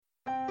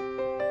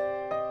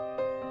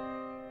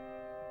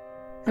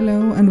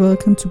Hello and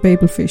welcome to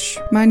Babelfish.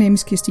 My name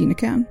is Christine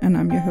Kern and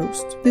I'm your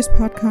host. This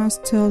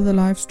podcast tells the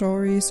life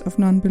stories of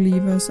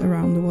non-believers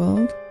around the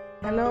world.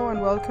 Hello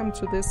and welcome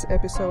to this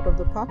episode of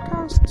the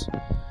podcast.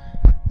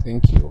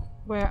 Thank you.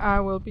 Where I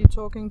will be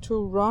talking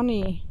to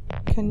Ronnie.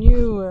 Can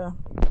you,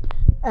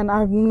 and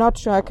I'm not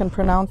sure I can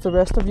pronounce the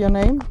rest of your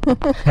name.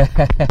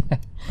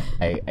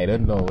 I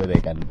don't know whether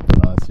I can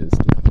pronounce yours too.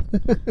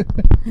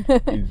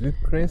 Is it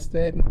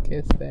Kirsten?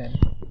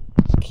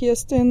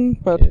 Kirsten,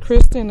 but yes.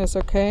 Kristen is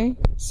okay.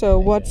 So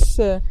what's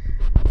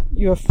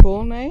your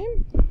full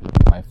name?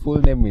 My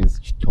full name is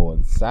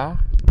Kitonsa,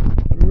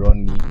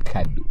 Ronnie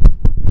Kadam.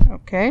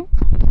 Okay.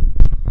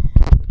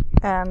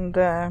 And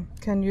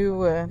can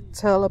you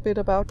tell a bit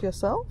about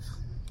yourself?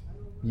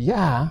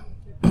 Yeah.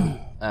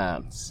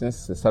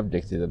 Since the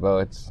subject is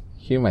about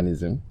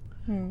humanism,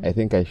 I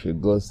think I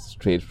should go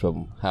straight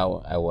from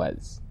how I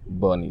was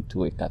born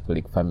into a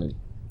Catholic family.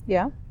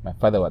 Yeah. My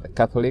father was a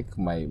Catholic,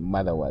 my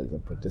mother was a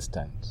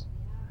Protestant.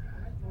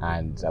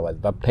 And I was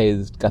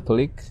baptized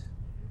Catholic,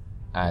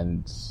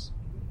 and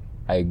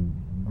I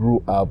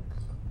grew up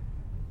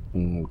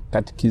in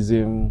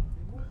catechism,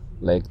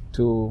 like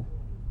those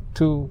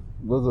of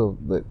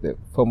the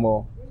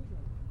formal,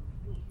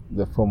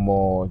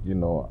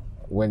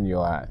 when you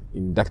are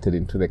inducted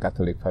into the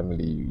Catholic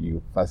family,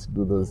 you first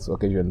do those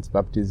occasions,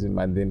 baptism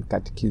and then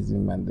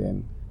catechism, and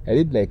then I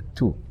did like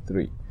 2,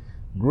 3.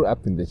 Grew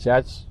up in the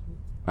church.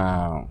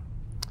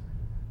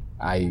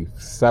 I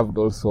served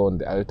also on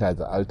the altar as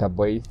an altar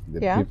boy.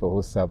 The people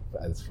who serve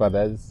as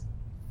fathers,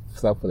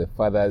 serve for the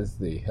fathers.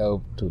 They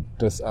help to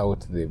toss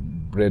out the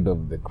bread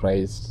of the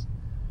Christ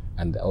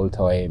and the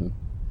altar wine.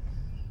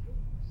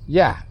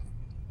 Yeah,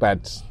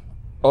 but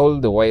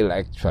all the while,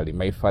 actually,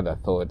 my father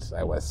thought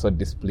I was so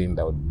disciplined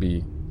I would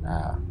be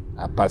a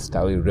pastor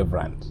or a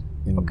reverend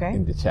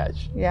in the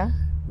church. Yeah.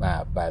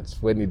 But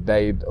when he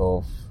died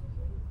of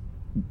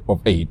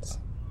AIDS,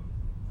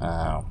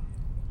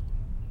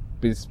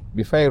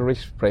 before I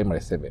reached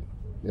primary 7,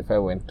 if I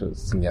went to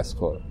senior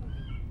school,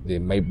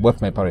 both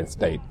my parents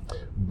died.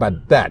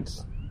 But that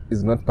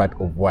is not part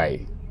of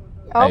why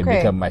I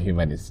became a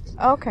humanist.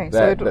 Okay,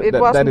 so it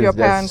wasn't your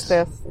parents'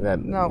 death?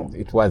 No.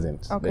 It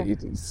wasn't. Okay.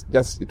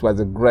 It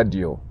was a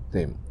gradual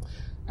thing.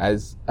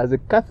 As a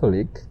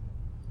Catholic,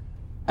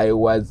 I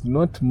was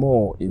not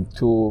more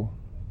into,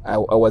 I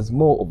was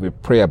more of a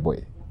prayer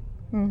boy.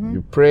 Mm-hmm.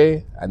 You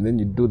pray and then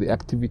you do the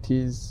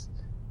activities,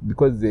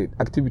 because the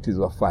activities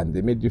were fun.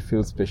 They made you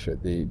feel special.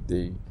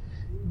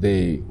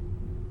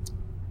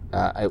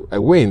 I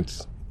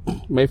went,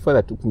 my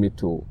father took me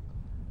to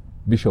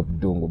Bishop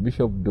Dungu.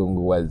 Bishop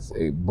Dungu was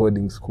a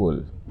boarding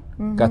school,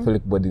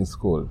 Catholic boarding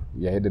school.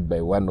 You're headed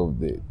by one of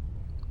the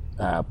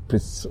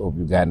priests of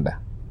Uganda,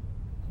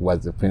 who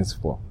was the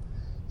principal.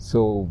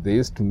 So they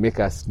used to make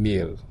us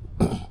kneel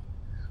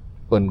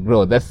on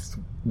ground. That's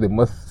the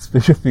most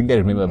special thing I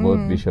remember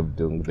about Bishop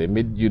Dungu. They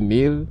made you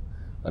kneel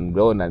on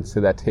ground and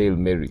say that Hail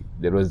Mary,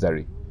 the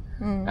Rosary.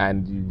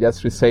 And you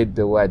just recite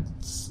the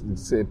words.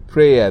 It's a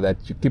prayer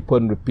that you keep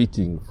on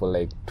repeating for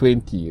like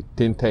 10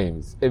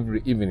 times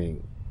every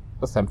evening,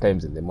 or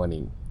sometimes in the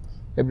morning.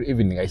 Every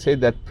evening I say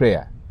that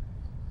prayer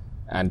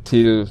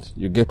until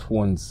you get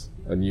wounds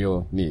on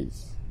your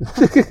knees.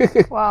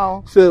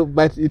 Wow. So,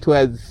 but it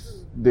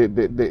was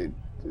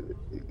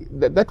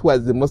that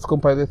was the most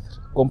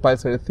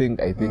compulsory thing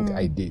I think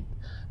I did.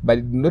 But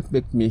it did not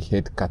make me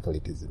hate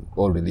Catholicism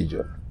or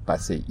religion per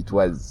se. It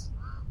was,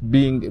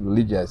 being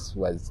religious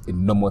was a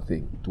normal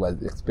thing. It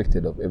was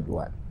expected of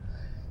everyone.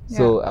 Yeah.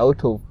 So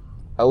out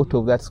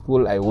of that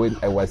school I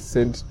was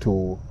sent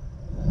to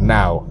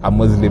now a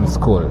Muslim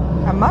school.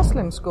 A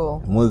Muslim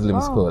school? Muslim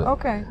school.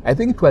 Okay. I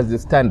think it was the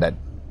standard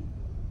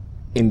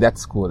in that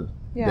school,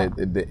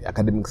 the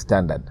academic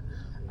standard.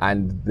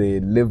 And the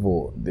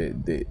level,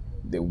 the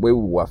way we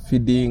were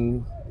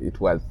feeding, it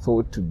was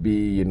thought to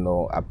be,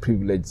 a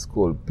privileged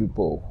school.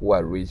 People who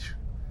are rich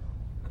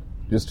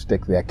used to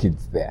take their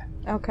kids there.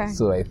 Okay.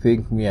 So I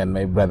think me and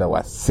my brother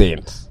were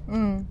sent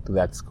to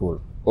that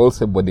school,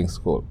 also boarding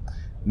school.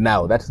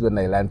 Now, that is when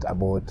I learned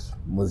about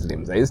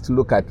Muslims. I used to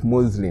look at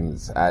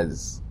Muslims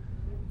as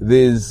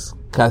these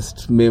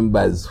caste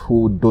members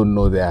who don't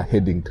know they are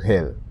heading to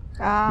hell.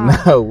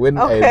 Now, when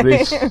I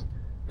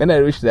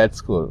reached that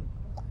school,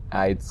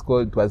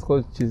 it was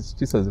called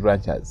Jesus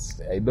Ranchers.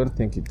 I don't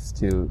think it's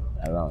still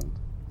around.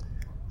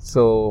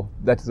 So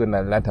that is when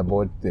I learned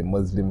about the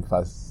Muslim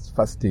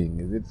fasting.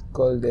 Is it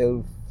called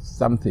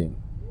something?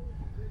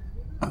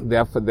 They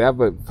have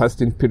a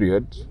fasting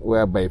period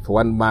whereby for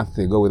 1 month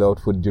they go without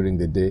food during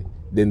the day,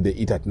 then they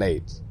eat at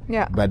night.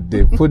 Yeah. But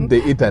the food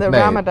they eat at night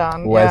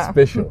Ramadan, was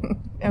special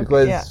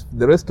because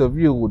the rest of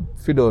you would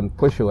feed on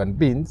posho and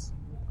beans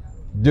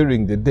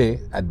during the day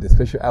at the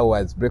special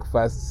hours,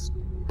 breakfast,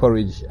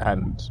 porridge,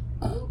 and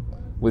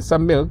with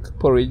some milk,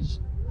 porridge.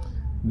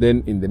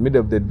 Then in the middle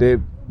of the day,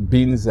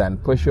 beans and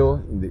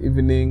posho. In the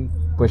evening,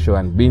 posho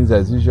and beans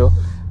as usual.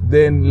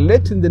 Then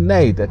late in the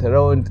night at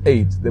around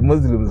 8, the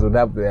Muslims would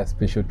have their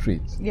special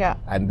treat. Yeah.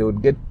 And they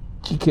would get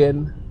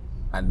chicken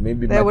and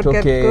maybe they would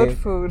get good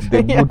food.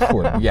 The good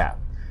food, yeah.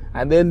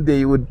 And then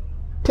they would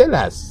tell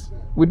us.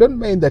 We don't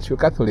mind that you're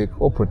Catholic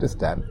or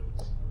Protestant.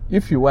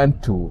 If you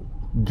want to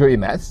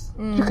join us,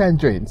 you can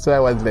join. So I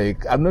was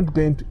like, I'm not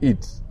going to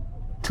eat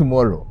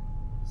tomorrow.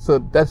 So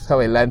that's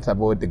how I learned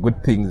about the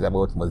good things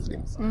about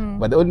Muslims.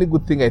 But the only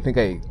good thing I think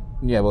I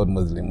knew about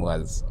Muslim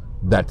was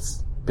that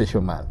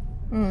special month.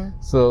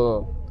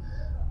 So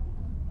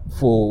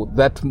for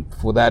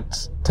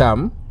that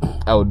term,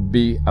 I would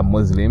be a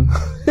Muslim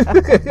for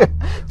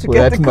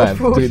that month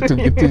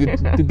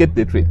to get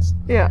the treats.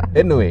 Yeah.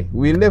 Anyway,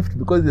 we left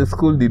because the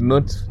school did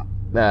not.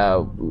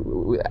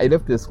 I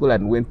left the school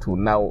and went to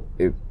now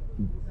a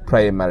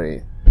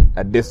primary,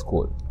 a day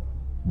school,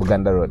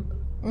 Uganda Road.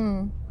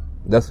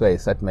 That's where I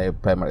started my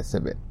primary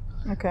 7.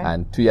 Okay.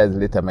 And 2 years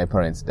later, my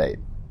parents died.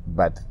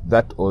 But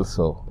that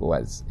also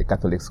was a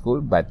Catholic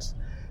school, but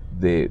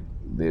the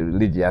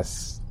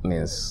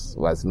religiousness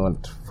was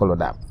not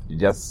followed up. You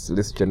just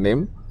list your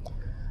name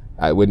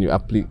when you're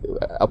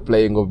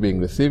applying or being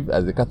received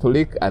as a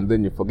Catholic, and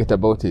then you forget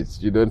about it.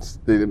 You don't.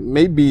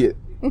 Maybe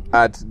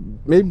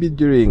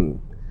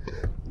during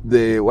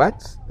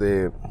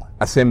the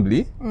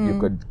assembly, you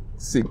could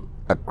sing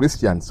a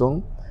Christian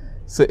song,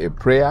 say a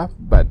prayer,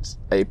 but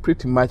I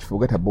pretty much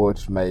forgot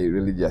about my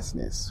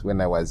religiousness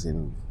when I was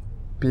in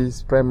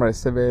primary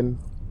 7,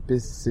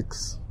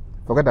 P6.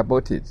 Forgot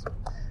about it.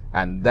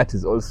 And that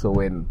is also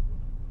when,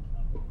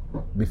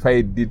 before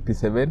I did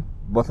P7,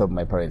 both of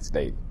my parents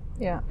died.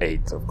 Yeah.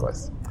 8, of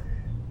course.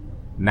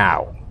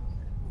 Now,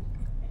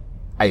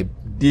 I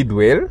did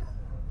well.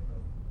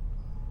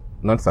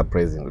 Not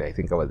surprisingly, I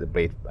think I was a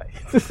brave boy.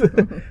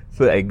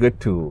 So I go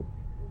to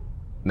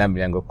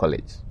Nambiango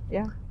College.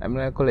 Yeah.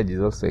 Nambiango College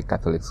is also a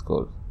Catholic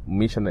school.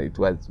 Missionary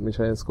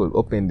school,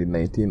 opened in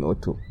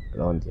 1902,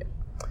 around here.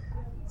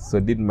 So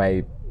did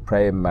my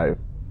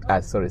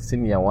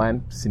senior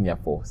 1 to senior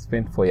 4.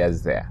 Spent 4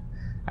 years there.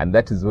 And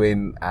that is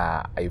when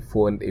I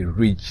found a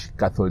rich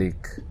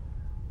Catholic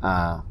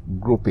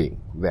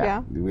grouping there.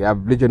 Yeah. We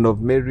have Legion of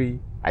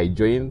Mary. I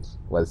joined,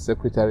 was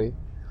secretary.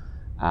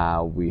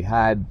 We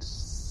had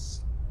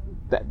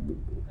that.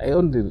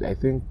 I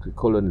think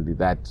recall only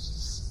that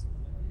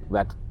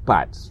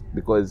part,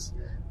 because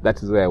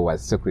that is where I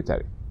was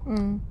secretary.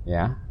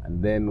 Yeah.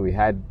 And then we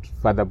had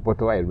Father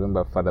Boto. I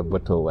remember Father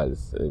Boto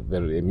was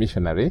a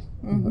missionary.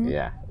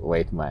 Yeah,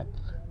 white man.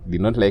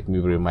 Did not like me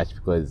very much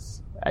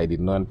because I did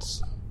not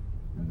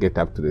get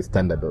up to the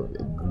standard of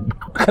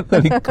a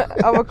Catholic.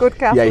 Of a good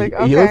Catholic.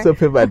 Yeah, he also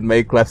favored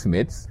my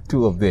classmates,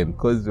 2 of them,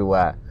 because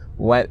I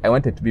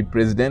wanted to be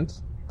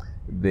president.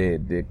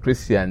 The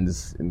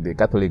Christians and the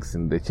Catholics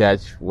in the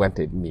church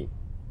wanted me.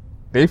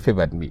 They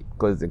favored me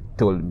because they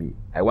told me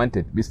I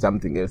wanted to be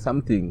something else,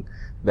 something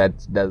that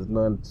does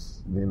not,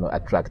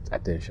 attract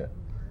attention.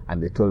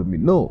 And they told me,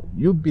 no,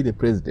 you be the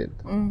president.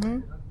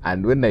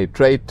 And when I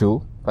tried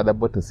to, Father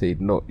Boto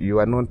said, no,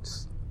 you're not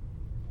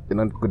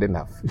good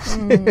enough.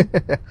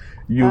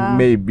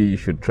 Maybe you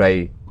should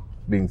try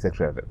being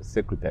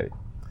secretary.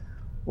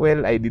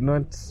 Well, I did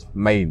not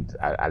mind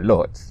a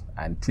lot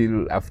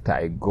until after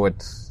I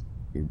got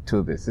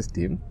into the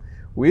system.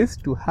 We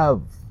used to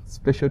have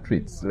special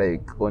treats,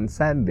 like on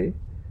Sunday,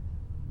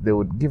 they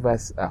would give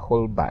us a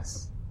whole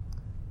bus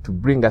to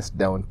bring us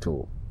down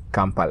to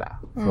Kampala.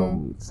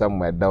 From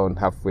somewhere down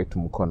halfway to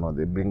Mukono,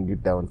 they bring you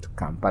down to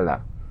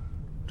Kampala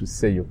to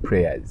say your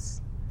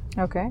prayers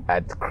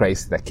at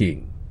Christ the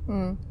King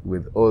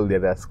with all the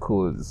other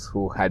schools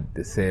who had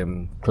the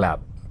same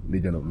club,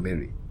 Legion of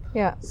Mary.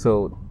 Yeah.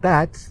 So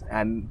that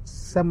and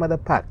some other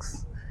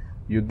perks,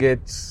 you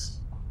get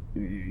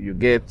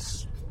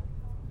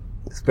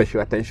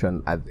special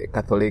attention as a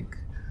Catholic.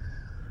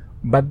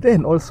 But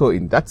then also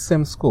in that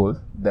same school,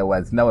 there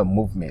was now a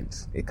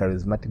movement, a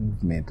charismatic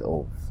movement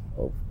of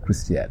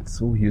Christians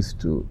who used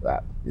to,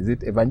 is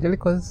it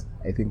evangelicals?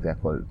 I think they're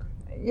called.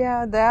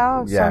 Yeah, there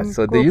are some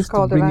so they used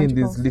to bring in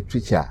this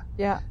literature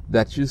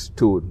that used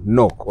to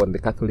knock on the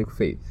Catholic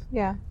faith.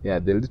 Yeah. Yeah,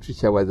 the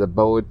literature was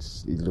about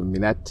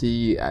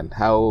Illuminati and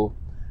how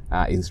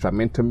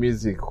instrumental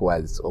music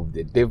was of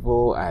the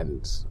devil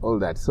and all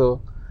that.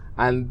 So,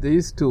 and they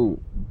used to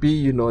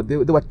be, they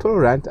were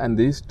tolerant, and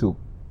they used to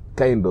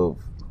kind of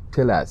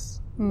tell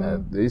us,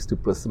 they used to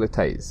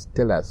proselytize,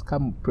 tell us,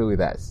 come pray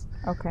with us.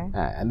 Okay.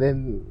 And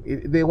then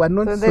they were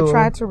not so... they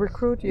tried to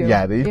recruit you.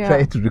 Yeah, they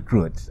tried to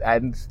recruit.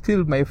 And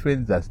still my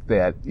friends are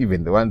there,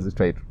 even the ones who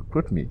tried to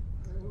recruit me.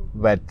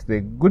 But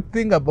the good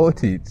thing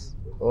about it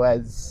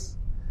was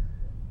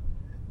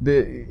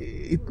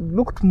it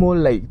looked more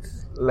like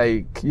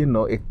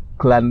a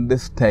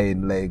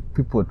clandestine, like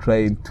people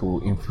trying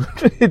to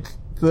infiltrate.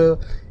 So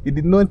it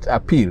did not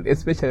appeal,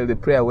 especially the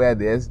prayer where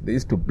they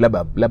used to blah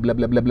blah blah blah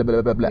blah blah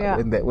blah blah blah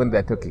when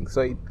they're talking.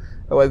 So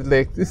I was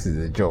like, this is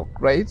a joke,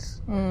 right?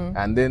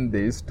 And then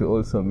they used to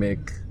also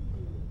make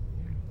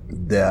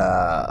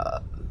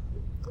the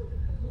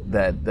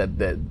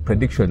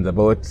predictions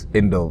about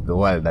end of the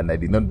world, and I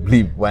did not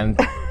believe one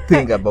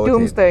thing about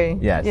Doomsday.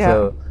 it. Yeah,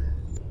 so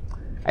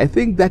I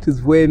think that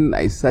is when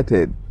I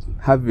started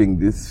having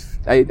this.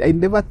 I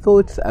never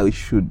thought I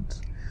should.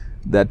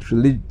 That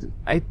religion,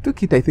 I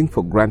took it, I think,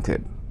 for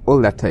granted all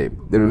that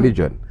time, the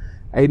religion.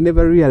 I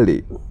never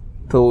really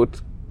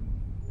thought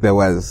there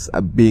was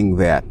a being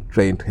there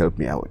trying to help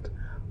me out.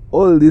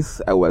 All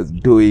this I was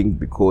doing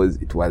because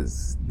it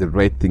was the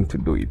right thing to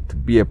do. To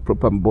be a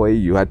proper boy,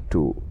 you had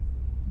to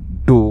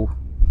go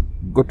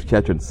to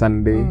church on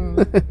Sunday,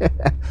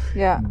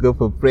 go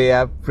for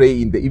prayer,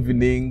 pray in the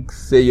evening,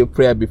 say your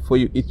prayer before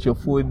you eat your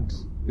food,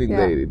 things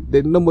like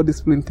the normal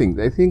discipline things.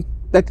 I think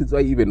that is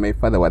why even my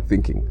father was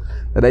thinking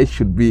that I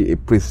should be a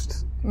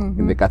priest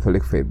in the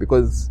Catholic faith,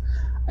 because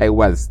I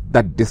was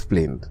that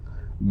disciplined.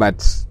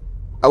 But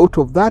out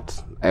of that,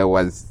 I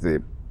was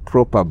the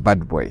proper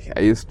bad boy.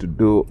 I used to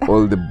do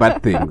all the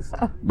bad things.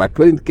 But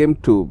when it came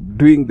to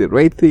doing the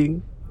right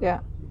thing,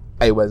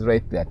 I was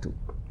right there too.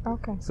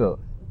 Okay. So,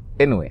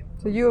 anyway.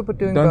 So you were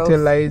doing don't both. Tell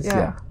lies.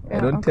 I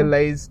don't tell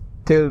lies.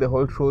 Tell the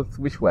whole truth,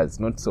 which was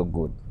not so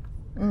good.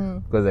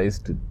 Because I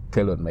used to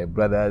tell on my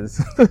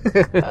brothers,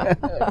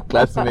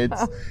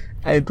 classmates,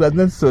 and it was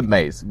not so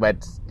nice.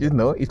 But,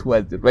 it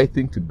was the right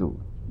thing to do.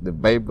 The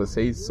Bible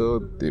says so,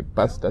 the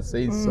pastor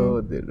says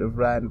so, the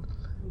reverend,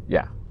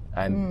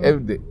 and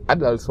the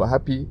adults were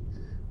happy,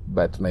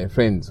 but my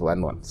friends were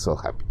not so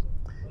happy.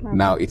 Okay.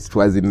 Now, it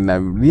was in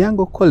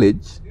Nyango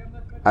College,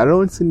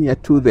 around senior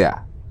 2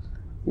 there,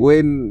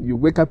 when you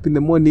wake up in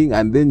the morning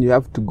and then you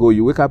have to go,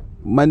 you wake up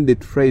Monday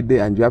to Friday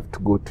and you have to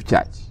go to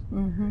church.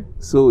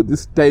 So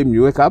this time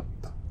you wake up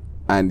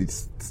and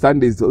it's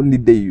Sunday is the only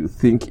day you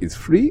think is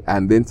free,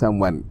 and then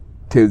someone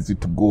tells you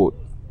to go.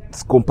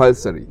 It's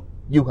compulsory.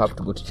 You have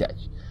to go to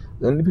church.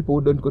 The only people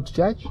who don't go to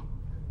church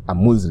are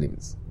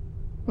Muslims.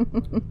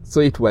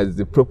 So it was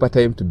the proper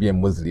time to be a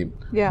Muslim.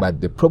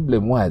 But the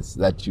problem was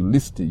that you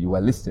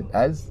were listed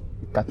as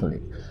a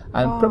Catholic.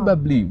 And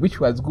probably, which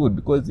was good,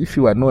 because if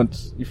you had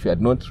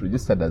not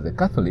registered as a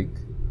Catholic,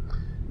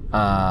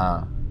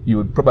 you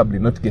would probably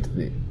not get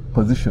the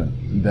position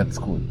in that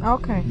school.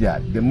 Okay. Yeah,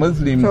 the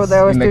Muslims so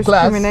there was in the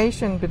class,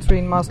 discrimination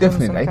between Muslims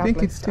definitely, and Catholics. I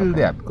think it's still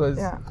there, because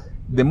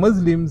the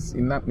Muslims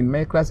in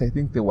my class, I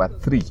think there were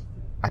 3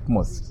 at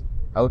most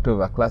out of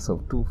a class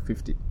of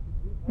 250.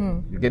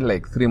 You get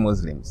like 3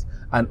 Muslims,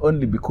 and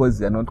only because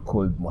they are not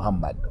called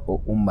Muhammad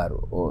or Umar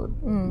or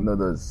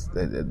those,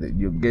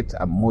 you get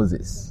a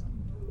Moses.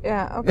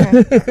 Yeah,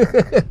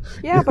 okay.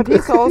 But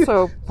he's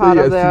also part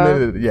of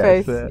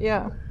their faith.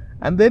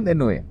 And then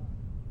anyway,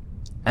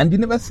 and you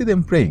never see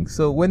them praying.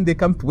 So when they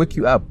come to wake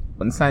you up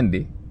on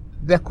Sunday,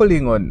 they're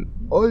calling on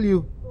all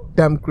you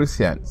damn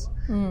Christians.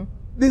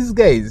 These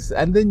guys,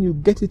 and then you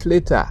get it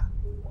later.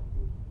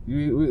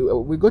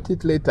 We got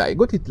it later. I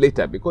got it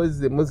later because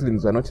the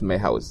Muslims were not in my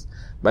house.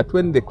 But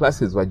when the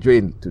classes were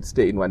joined to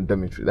stay in one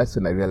dormitory, that's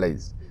when I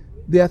realized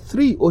there are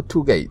 3 or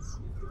 2 guys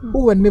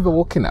who were never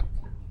woken up.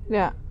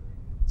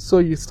 So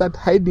you start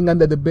hiding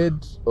under the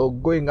bed or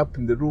going up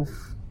in the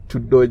roof to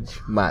dodge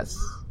mass.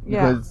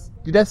 Because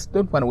you just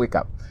don't want to wake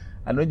up.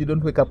 And when you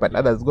don't wake up and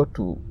others go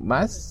to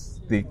mass,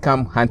 they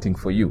come hunting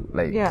for you.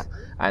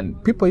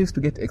 And people used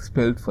to get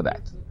expelled for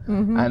that.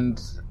 And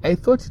I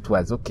thought it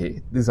was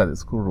okay. These are the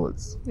school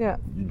rules. You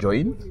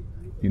join,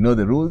 you know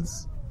the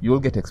rules, you will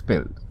get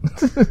expelled.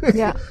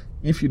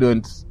 If you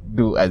don't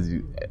do as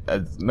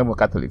normal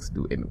Catholics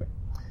do anyway.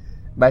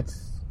 But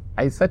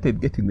I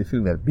started getting the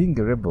feeling that being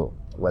a rebel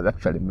was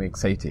actually more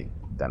exciting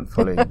than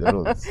following the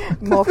rules.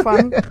 More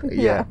fun.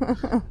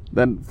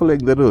 Than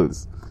following the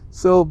rules.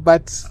 So,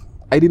 but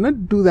I did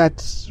not do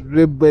that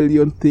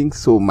rebellion thing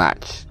so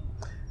much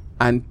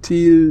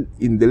until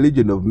in the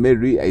Legion of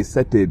Mary, I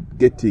started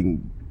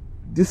getting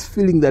this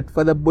feeling that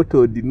Father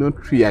Boto did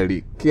not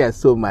really care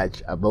so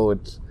much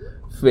about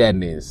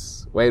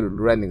fairness while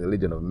running the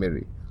Legion of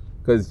Mary,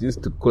 because he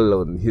used to call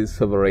on his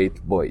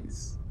favorite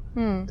boys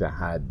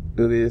to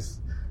do this.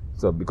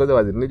 So because I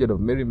was in Legion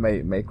of Mary,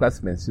 my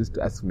classmates used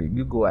to ask me,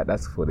 you go and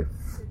ask for the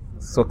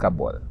soccer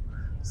ball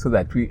so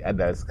that we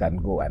adults can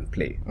go and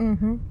play.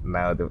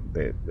 Now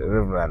the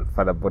Reverend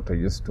Father Boto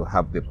used to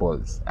have the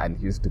balls, and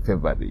he used to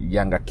favor the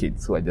younger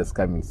kids who are just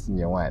coming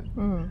senior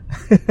 1.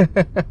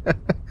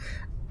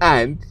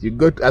 And you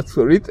go to ask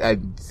for it,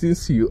 and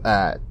since you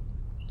are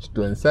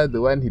Kitonsa, the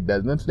one he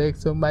does not like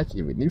so much,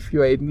 even if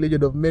you are in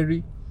Legion of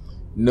Mary,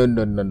 no.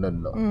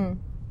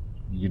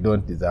 You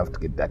don't deserve to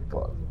get that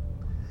ball.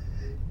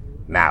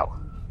 Now,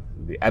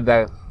 the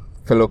other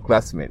fellow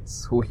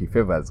classmates who he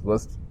favors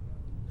goes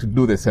to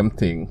do the same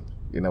thing.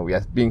 We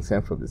are being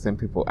sent from the same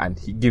people, and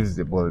he gives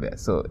the ball there.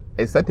 So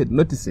I started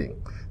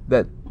noticing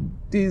that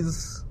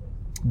this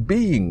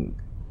being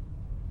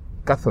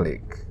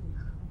Catholic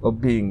or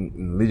being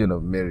in Legion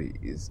of Mary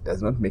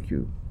does not make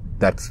you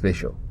that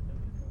special.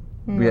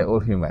 We are all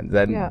humans,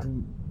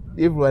 and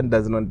everyone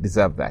does not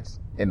deserve that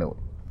anyway.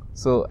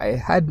 So I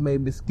had my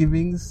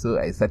misgivings, so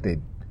I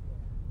started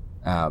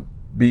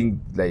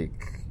being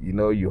like,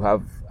 you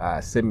have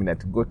a seminar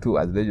to go to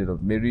as Legion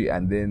of Mary,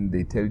 and then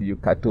they tell you,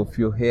 cut off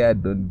your hair,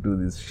 don't do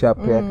these sharp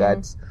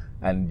haircuts,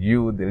 and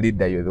you, the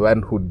leader, you're the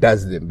one who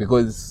does them,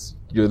 because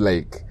you're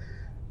like,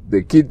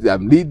 the kids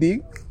I'm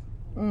leading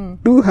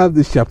do have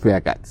the sharp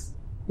haircuts.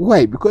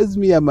 Why? Because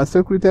me, I'm a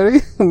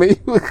secretary,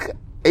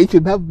 I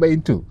should have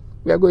mine too.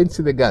 We are going to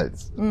see the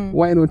girls.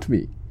 Why not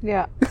me?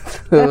 Yeah.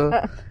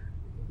 So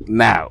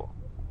Now,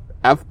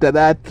 after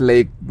that,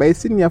 like by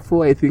senior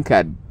 4, I think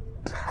I'd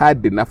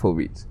had enough of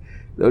it.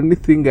 The only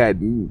thing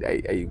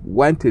I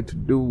wanted to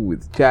do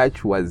with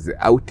church was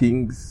the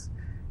outings,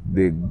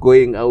 the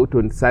going out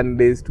on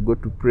Sundays to go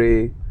to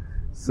pray.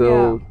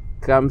 So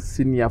come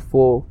senior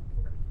 4,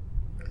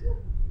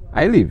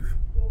 I leave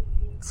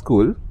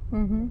school.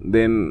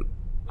 Then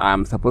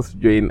I'm supposed to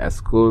join a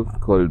school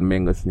called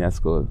Mengo Senior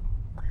School.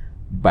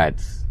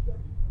 But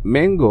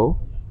Mengo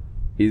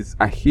is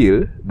a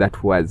hill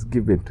that was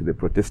given to the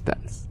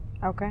Protestants.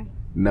 Okay.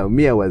 Now,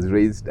 me, I was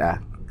raised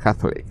a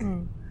Catholic.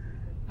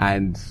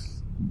 And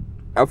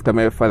after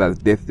my father's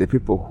death, the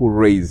people who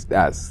raised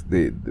us,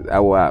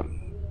 our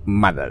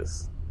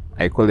mothers,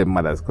 I call them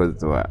mothers because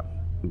they were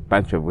a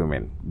bunch of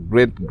women,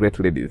 great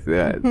ladies. They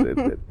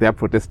are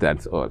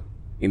Protestants all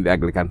in the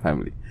Anglican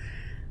family.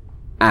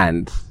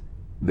 And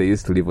they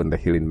used to live on the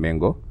hill in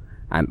Mengo.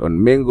 And on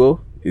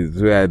Mengo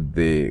is where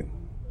the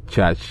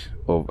Church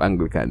of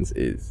Anglicans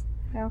is.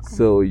 Okay.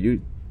 So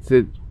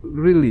it's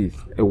really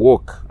a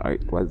walk.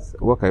 It was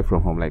a walk away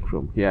from home, like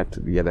from here to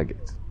the other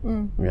gate.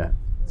 Yeah.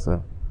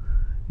 So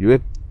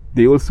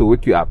they also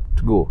wake you up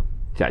to go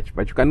church,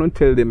 but you cannot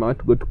tell them I want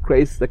to go to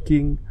Christ the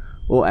King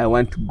or I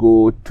want to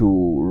go to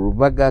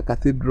Ruvaga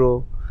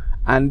Cathedral.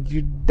 And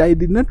I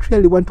did not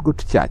really want to go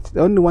to church. I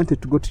only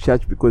wanted to go to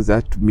church because I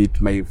had to meet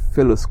my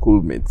fellow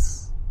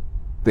schoolmates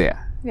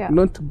there. Yeah.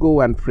 Not to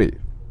go and pray.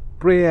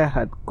 Prayer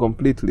had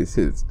completely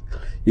ceased.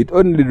 It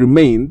only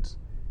remained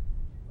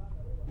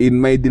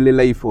in my daily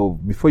life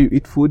of before you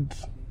eat food,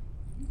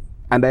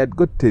 and I had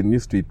gotten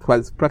used to it. It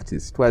was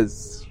practice. It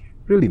was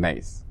really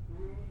nice.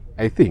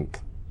 I think.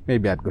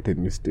 Maybe I had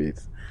gotten used to it.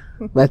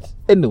 But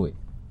anyway,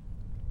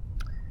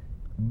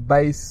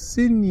 by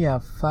senior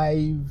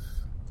 5,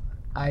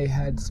 I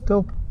had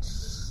stopped.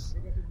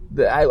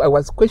 I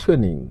was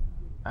questioning.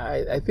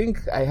 I think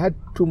I had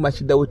too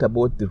much doubt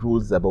about the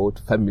rules about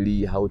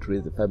family, how to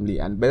raise a family.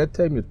 And by that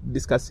time, you're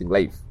discussing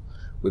life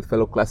with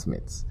fellow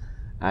classmates.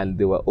 And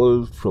they were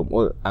all from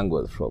all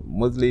angles, from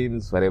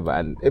Muslims, whatever.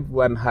 And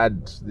everyone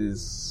had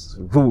these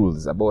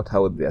rules about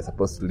how they are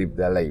supposed to live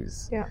their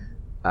lives. Yeah.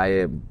 I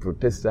am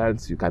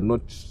Protestant,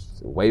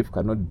 wife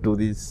cannot do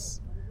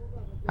this.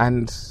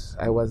 And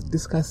I was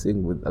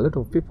discussing with a lot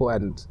of people,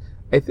 and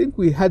I think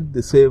we had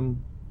the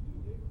same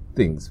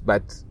things,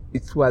 but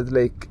it was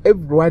like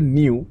everyone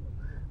knew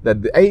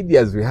that the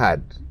ideas we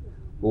had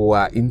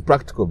were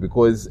impractical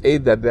because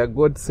either their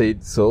God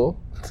said so,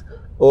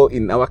 or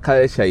in our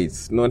culture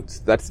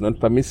that's not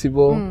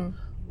permissible,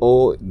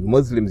 or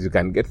Muslims you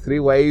can get 3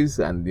 wives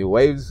and the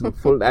wives will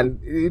fall, and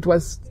it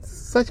was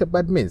such a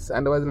bad mess.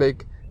 And I was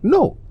like,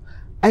 no,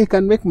 I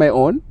can make my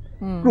own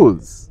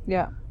rules.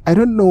 Yeah. I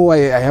don't know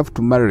why I have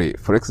to marry,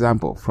 for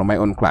example, from my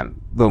own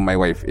clan, though my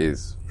wife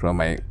is from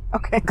my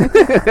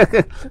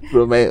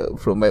from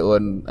my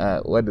own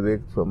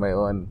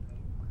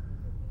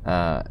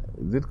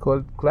is it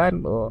called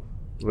clan or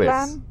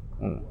race?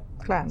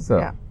 Clan. So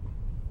yeah.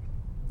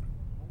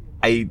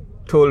 I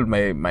told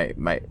my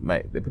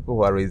the people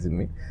who are raising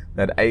me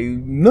that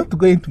I'm not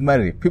going to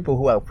marry people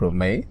who are from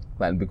my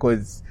clan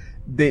because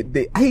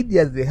the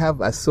ideas they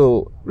have are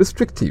so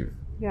restrictive.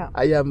 Yeah.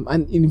 I am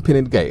an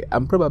independent guy.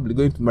 I'm probably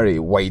going to marry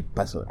a white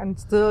person. And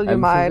still you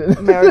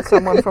might marry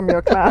someone from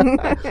your clan.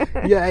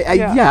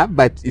 Yeah,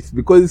 but it's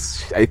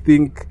because I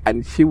think,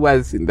 and she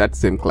was in that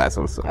same class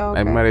also. Okay.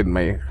 I married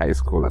my high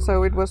school.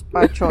 So it was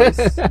by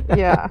choice.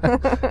 Yeah.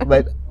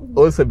 But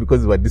also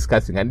because we were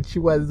discussing, and she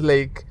was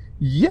like,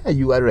 yeah,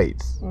 you are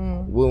right.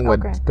 When we were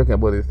talking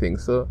about the thing.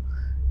 So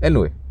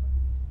anyway,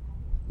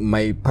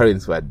 my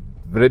parents were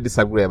very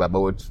disagreeable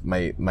about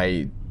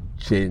my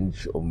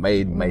change or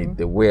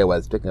the way I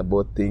was talking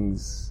about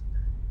things.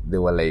 They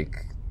were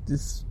like,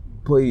 this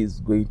boy is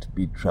going to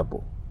be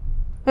trouble.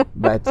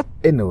 But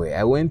anyway,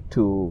 I went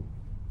to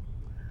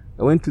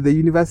the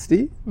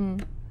university,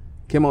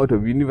 came out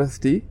of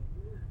university,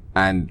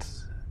 and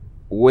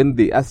when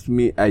they asked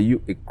me, are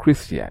you a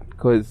Christian?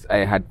 Because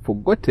I had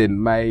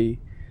forgotten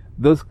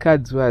those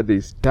cards where they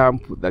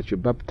stamp that you're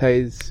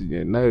baptized,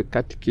 now a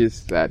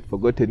catechist. I had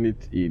forgotten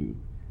it in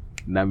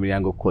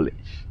Namiriango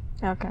College.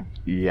 Okay.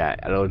 Yeah,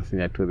 around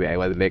senior 2 I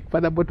was like,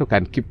 Father Boto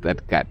can keep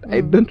that card.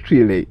 I don't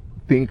really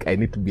think I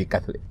need to be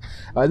Catholic.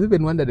 I was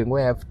even wondering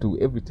why I have to,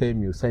 every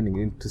time you're signing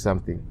into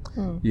something,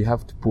 you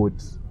have to put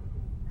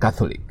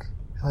Catholic.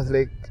 I was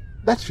like,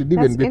 that should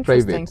even be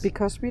private.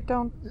 Because we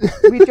don't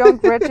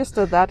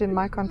register that in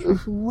my country.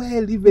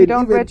 Well, we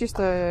don't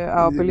register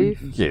our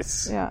belief.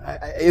 Yes. Yeah.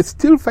 I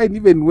still find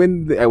even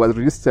when I was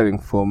registering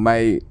for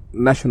my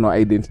national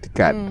identity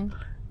card,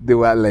 they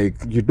were like,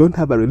 you don't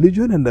have a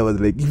religion? And I was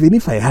like, even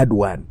if I had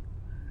one,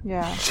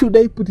 should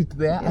I put it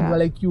there? Yeah. And they were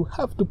like, you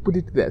have to put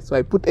it there. So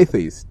I put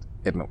atheist.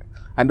 Anyway.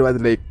 And I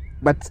was like,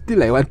 but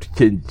still I want to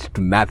change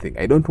to nothing.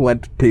 I don't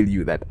want to tell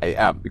you that I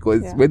am.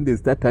 Because when they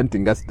start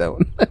hunting us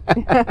down,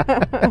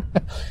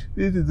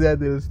 this is where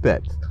they'll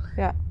start.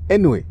 Yeah.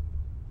 Anyway,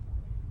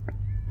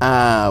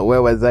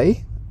 where was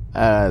I?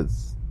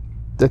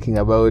 Talking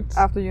about...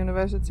 After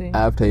university.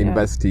 After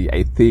university,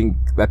 I think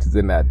that is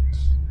when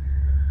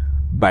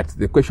But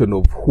the question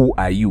of who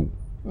are you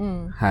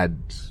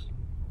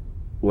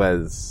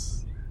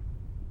was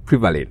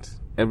prevalent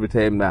every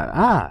time.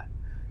 That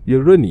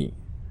you're Ronnie,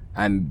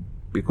 and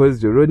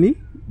because you're Ronnie,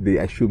 they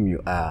assume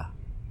you are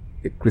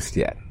a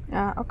Christian.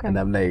 Okay. And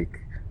I'm like,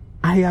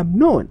 I am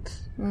not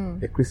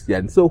a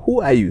Christian. So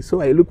who are you?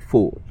 So I look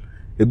for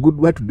a good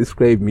word to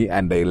describe me,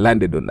 and I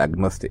landed on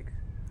agnostic.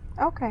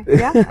 Okay.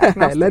 Yeah.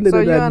 Agnostic. I landed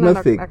on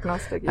agnostic.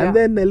 Agnostic. Yeah. And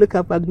then I look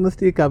up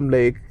agnostic. I'm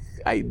like,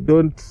 I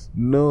don't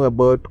know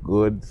about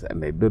God,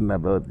 and I don't know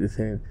about this.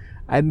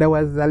 And I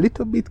was a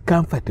little bit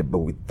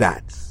comfortable with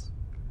that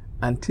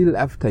until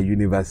after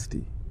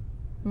university.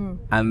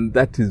 And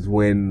that is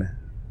when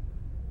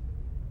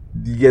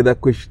the other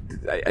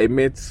question, I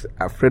met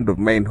a friend of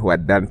mine who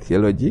had done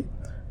theology,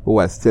 who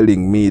was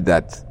telling me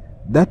that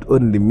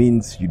only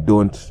means you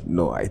don't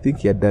know. I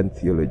think he had done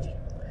theology.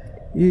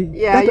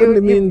 That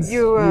only means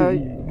you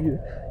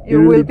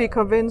will be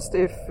convinced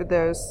if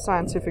there's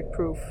scientific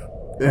proof.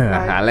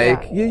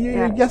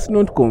 You're just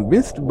not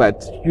convinced,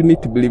 but you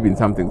need to believe in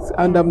something.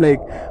 And I'm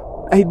like,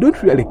 I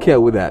don't really care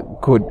whether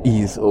God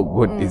is or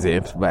God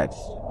isn't, but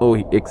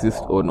he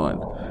exists or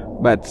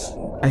not. But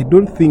I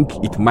don't think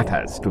it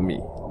matters to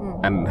me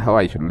and how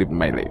I should live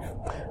my life.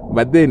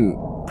 But then,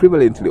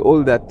 prevalently,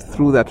 all that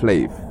through that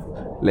life,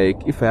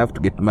 like if I have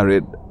to get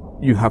married,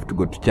 you have to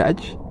go to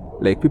church.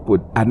 Like people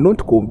are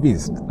not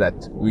convinced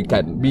that we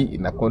can be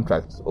in a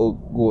contract or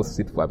go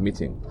sit for a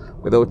meeting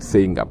without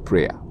saying a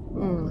prayer.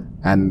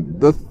 And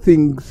those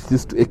things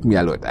used to ache me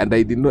a lot. And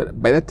I did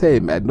not, by that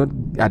time, I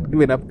had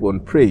given up on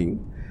praying.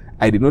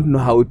 I did not know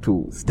how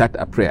to start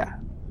a prayer,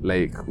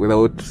 like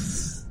without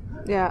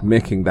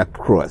making that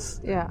cross.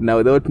 Now,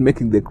 without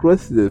making the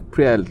cross, the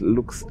prayer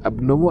looks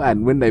abnormal.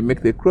 And when I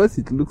make the cross,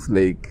 it looks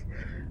like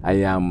I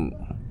am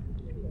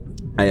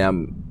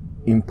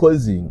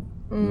imposing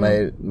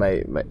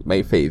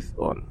my faith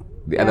on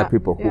the other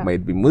people who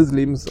might be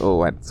Muslims or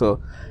what. So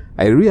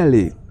I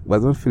really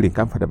was not feeling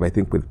comfortable, I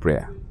think, with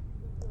prayer.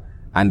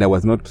 And I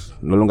was no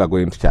longer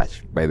going to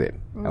church by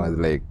then. I was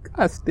like,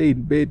 stay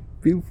in bed,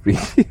 feel free.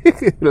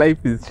 Life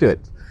is short.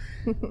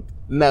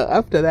 Now,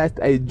 after that,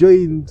 I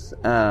joined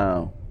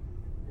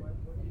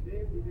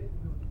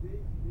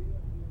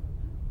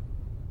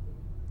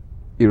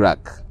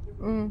Iraq.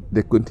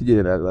 The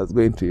contingent that was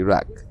going to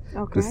Iraq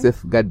to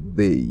safeguard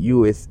the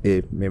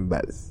USA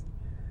members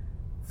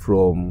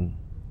from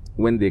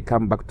when they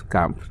come back to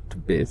camp, to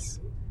base.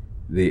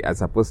 They are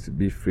supposed to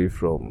be free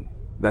from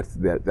that.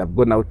 They've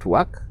gone out to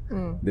work.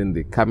 Then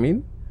they come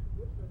in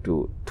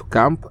to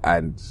camp,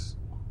 and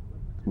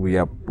we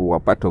were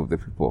part of the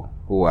people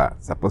who are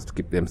supposed to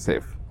keep them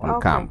safe on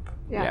camp.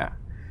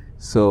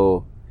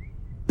 So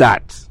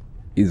that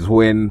is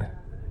when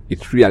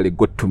it really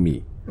got to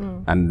me.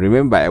 And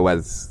remember, I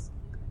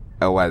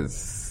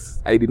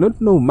did not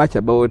know much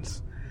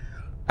about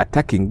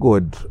attacking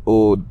God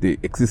or the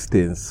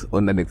existence or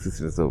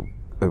non-existence of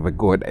a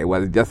God. I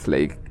was just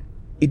like,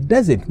 it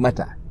doesn't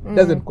matter. It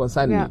doesn't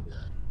concern me.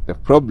 The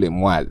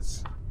problem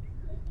was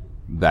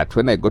that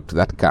when I got to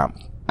that camp,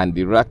 and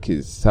Iraq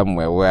is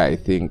somewhere where I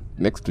think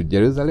next to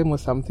Jerusalem or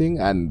something,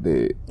 and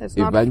the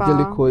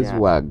evangelicals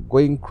were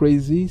going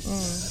crazy,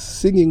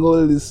 singing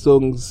all these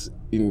songs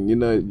in,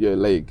 you're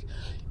like,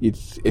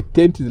 a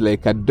tent is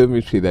like a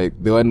dormitory,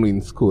 like the one in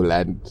school,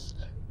 and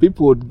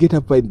people would get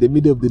up in the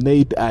middle of the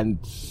night and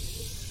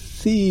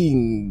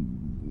sing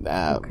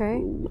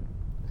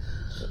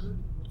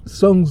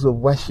songs of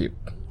worship.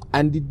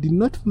 And it did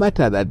not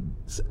matter that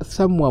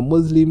some were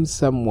Muslims,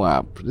 some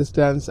were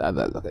Protestants,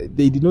 others.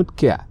 They did not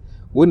care.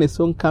 When a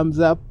song comes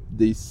up,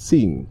 they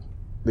sing,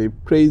 they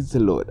praise the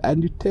Lord.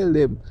 And you tell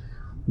them,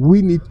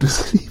 we need to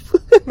sleep.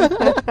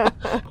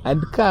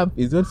 And camp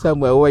is not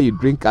somewhere where you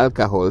drink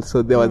alcohol.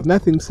 So there was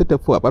nothing set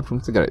up for apart from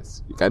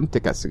cigarettes. You can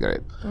take a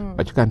cigarette,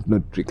 but you can't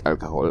not drink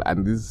alcohol.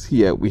 And this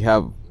here, we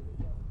have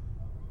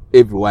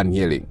everyone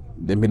yelling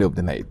in the middle of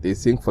the night. They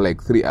sing for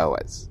like 3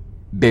 hours,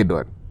 dead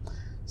on.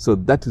 So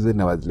that is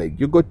when I was like,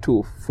 you go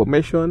to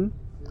formation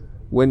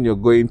when you're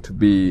going to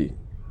be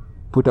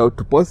put out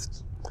to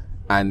post,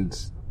 and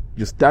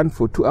you stand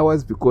for 2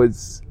 hours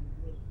because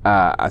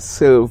a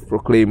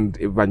self-proclaimed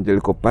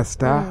evangelical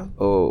pastor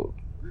or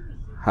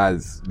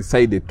has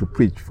decided to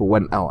preach for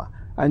 1 hour,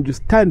 and you're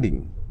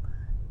standing,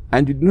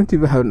 and you don't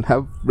even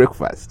have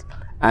breakfast,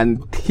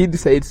 and he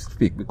decides to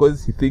speak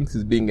because he thinks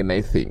he's doing a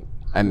nice thing,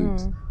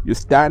 and you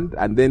stand,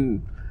 and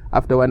then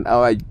after 1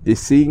 hour they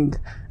sing,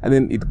 and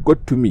then it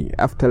got to me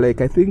after like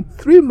I think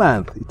 3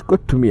 months. It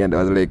got to me, and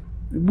I was like,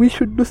 we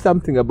should do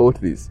something about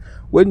this.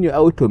 When you're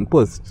out on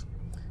post,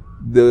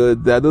 there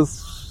are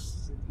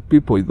those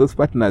people, those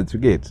partners you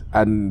get,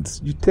 and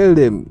you tell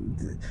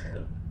them,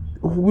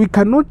 we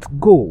cannot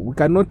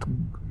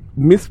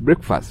miss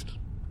breakfast,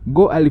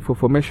 go early for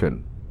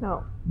formation,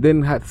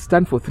 then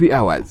stand for 3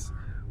 hours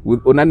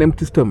on an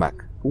empty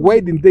stomach.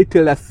 Why didn't they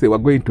tell us they were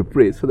going to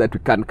pray so that we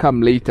can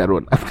come later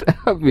on after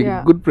having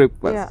good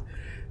breakfast?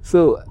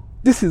 So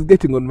this is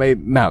getting on my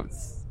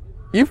nerves.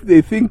 If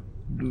they think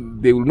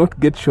they will not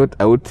get shot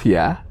out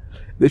here,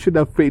 They should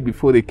have prayed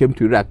before they came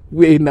to Iraq.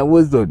 We're in a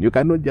war zone. You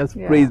cannot just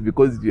praise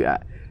because you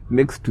are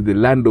next to the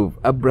land of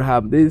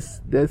Abraham.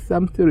 There's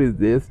some theories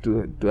there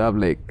to have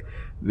like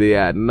they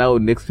are now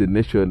next to the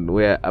nation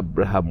where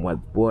Abraham was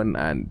born,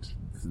 and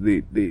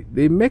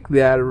they make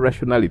their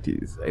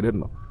rationalities. I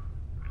don't know.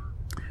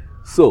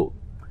 So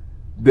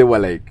they were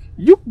like,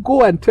 you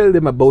go and tell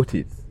them about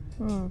it.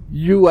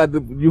 You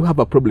have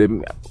a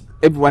problem.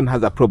 Everyone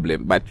has a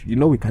problem, but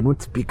we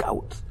cannot speak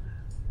out.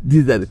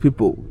 These are the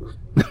people.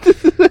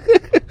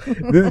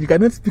 You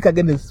cannot speak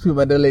against them.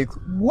 And they're like,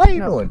 why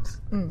not?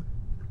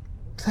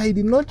 So I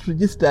did not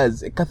register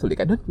as a Catholic.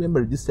 I don't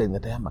remember registering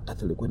that I am a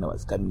Catholic when I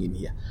was coming in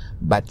here.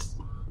 But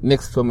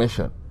next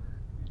formation,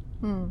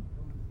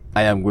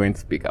 I am going to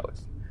speak out.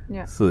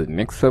 Yeah. So the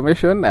next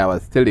formation, I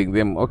was telling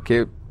them,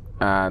 okay,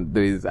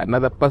 there is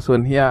another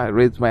person here. I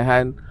raised my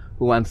hand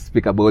who wants to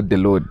speak about the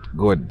Lord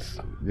God,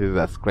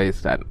 Jesus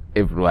Christ, and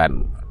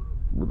everyone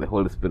with the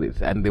Holy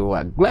Spirit. And they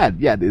were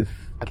glad. Yeah,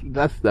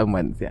 that's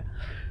someone here.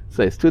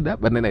 So I stood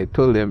up and then I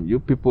told them, you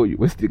people, you're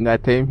wasting our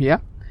time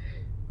here.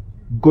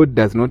 God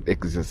does not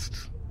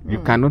exist. You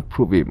cannot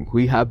prove him.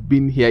 We have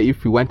been here.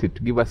 If you wanted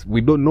to give us,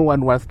 no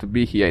one wants to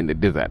be here in the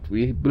desert.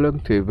 We belong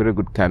to a very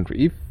good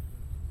country. If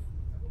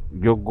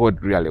your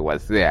God really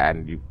was there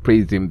and you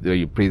praise him,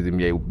 he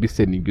will be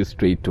sending you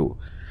straight to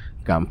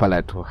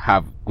Kampala to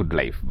have good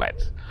life.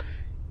 But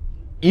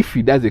if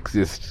he does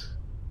exist,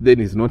 then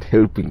he's not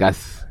helping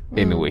us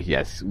anyway.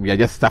 Yes, we are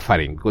just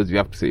suffering because you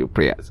have to say your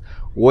prayers.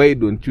 Why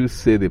don't you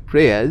say the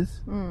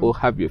prayers or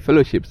have your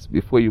fellowships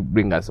before you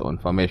bring us on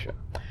formation?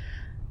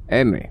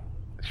 Anyway,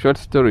 long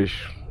story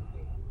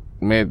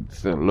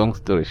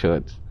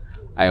short,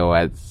 I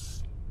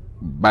was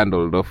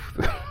bundled off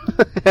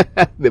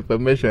the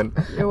formation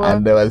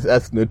and I was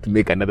asked not to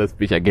make another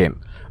speech again.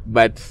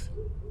 But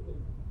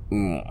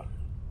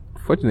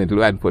fortunately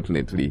or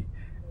unfortunately,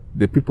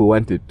 the people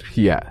wanted to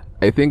hear.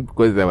 I think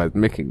because I was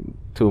making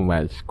too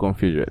much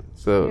confusion.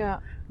 So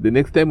the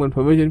next time on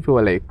formation, people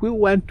were like, we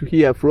want to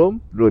hear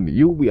from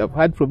Ronnie. We have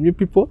heard from you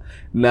people.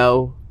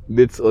 Now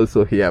let's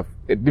also hear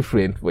a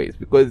different voice,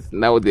 because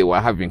now they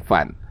were having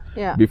fun.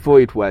 Yeah. Before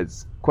it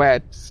was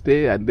quiet,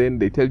 stay, and then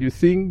they tell you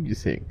sing, you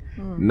sing.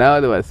 Now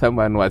there was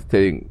someone who was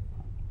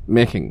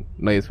making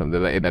noise from the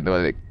other end, and they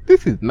were like,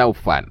 this is now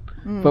fun.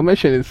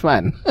 Formation is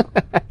fun.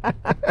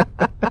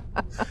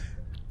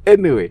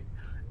 Anyway,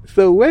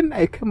 so when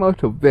I came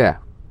out of there,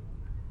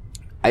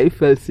 I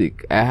felt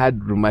sick. I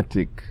had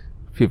rheumatic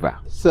fever.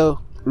 So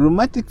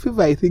rheumatic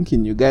fever, I think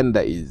in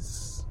Uganda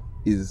is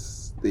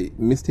they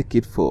mistake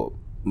it for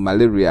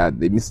malaria.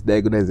 They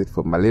misdiagnose it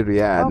for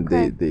malaria,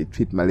 and they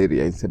treat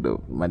malaria instead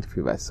of rheumatic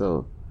fever.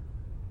 So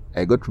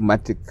I got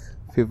rheumatic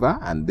fever,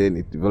 and then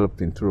it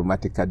developed into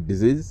rheumatic heart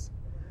disease.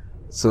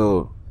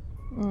 So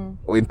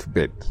went to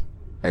bed.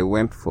 I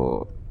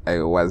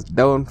was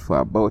down for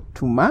about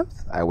 2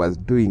 months. I was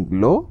doing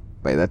low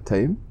by that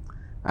time,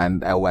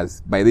 and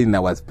by then I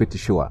was pretty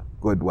sure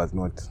God was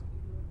not.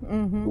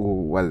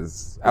 Who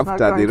was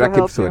after the Iraq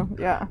episode?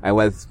 Yeah. I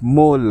was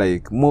more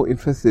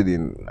interested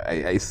in.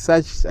 I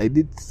searched. I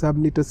did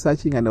some little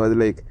searching, and I was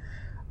like,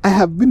 I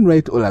have been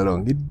right all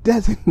along. It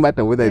doesn't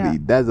matter whether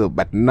it does or.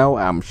 But now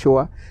I'm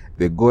sure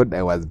the God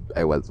I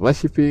was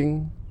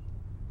worshiping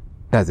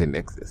doesn't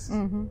exist.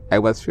 I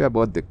was sure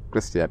about the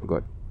Christian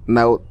God.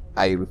 Now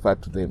I refer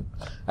to them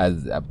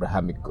as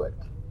Abrahamic God.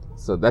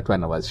 So that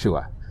one I was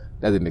sure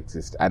doesn't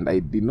exist, and I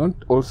did not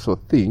also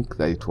think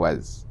that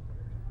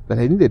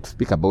I needed to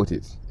speak about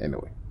it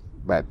anyway.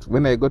 But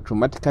when I got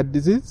rheumatic heart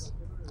disease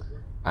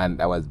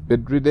and I was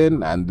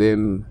bedridden, and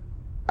then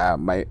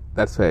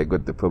that's why I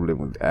got the problem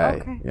with the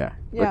eye.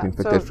 Got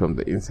infected from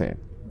the inside.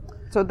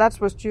 So that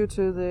was due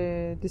to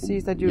the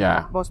disease that you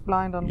was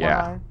blind on one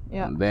eye.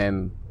 Yeah. And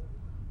then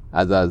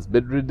as I was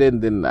bedridden,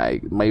 then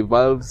my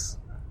valves,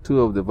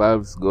 2 of the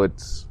valves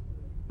got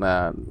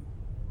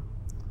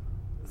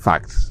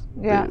fucked.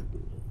 Yeah.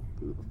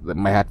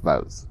 My heart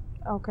valves.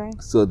 Okay.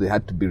 So they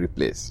had to be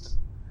replaced.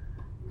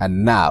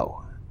 And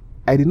now,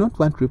 I did not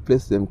want to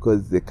replace them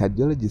because the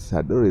cardiologist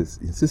had always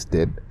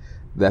insisted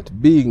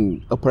that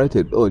being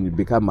operated on, you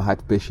become a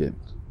heart patient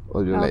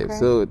all your life.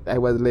 So I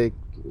was like,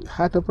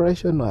 heart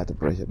operation, no heart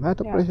operation, heart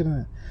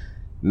operation.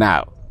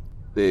 Now,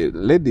 the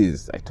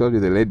ladies, I told you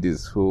the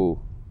ladies who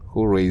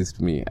raised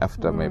me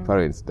after my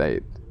parents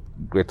died,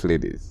 great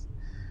ladies,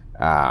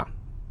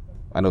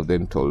 one of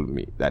them told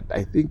me that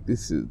I think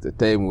this is the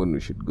time when we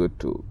should go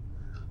to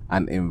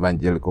an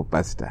evangelical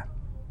pastor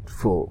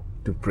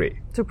to pray.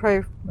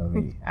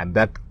 And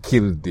that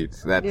killed it.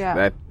 That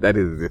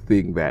is the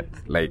thing that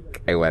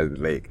I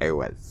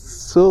was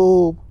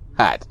so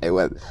hurt. I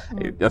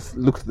just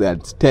looked there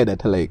and stared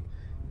at her like,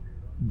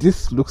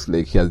 this looks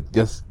like he has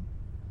just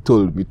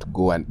told me to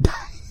go and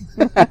die.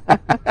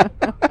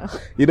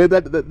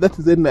 That's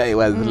when I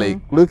was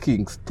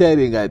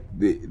staring at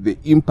the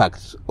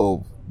impact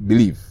of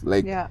belief.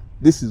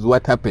 This is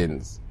what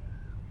happens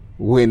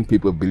when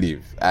people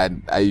believe,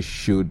 and I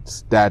should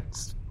start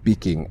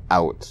speaking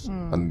out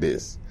on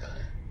this.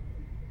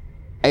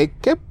 I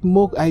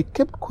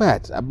kept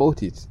quiet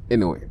about it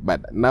anyway.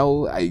 But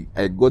now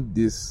I got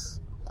this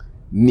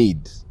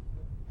need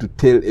to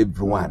tell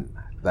everyone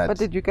that. But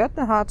did you get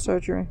the heart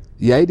surgery?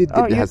 Yeah, I did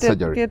get the heart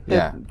surgery.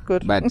 Yeah,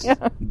 good. But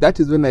that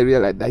is when I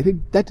realized. I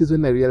think that is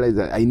when I realized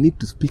that I need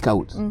to speak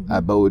out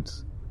about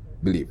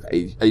belief.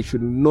 I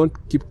should not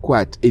keep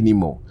quiet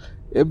anymore.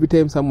 Every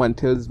time someone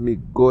tells me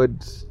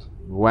God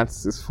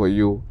wants this for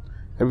you,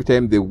 every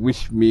time they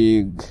wish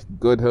me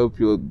God help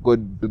you,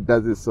 God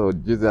does this, or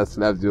Jesus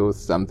loves you, or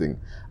something,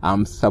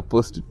 I'm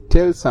supposed to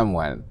tell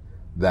someone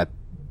that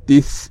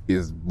this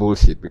is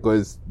bullshit,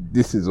 because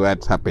this is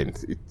what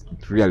happens. It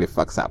really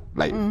fucks up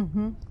life.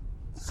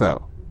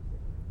 So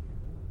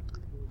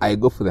I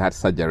go for the heart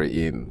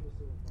surgery in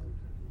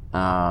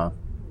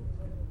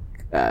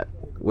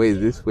where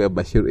is this? Where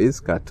Bashir is?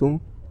 Khartoum,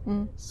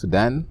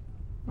 Sudan.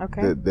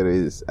 Okay. There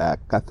is a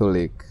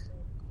Catholic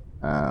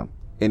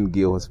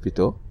NGO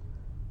hospital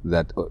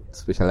that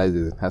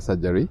specializes in heart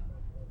surgery.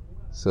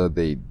 So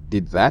they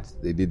did that.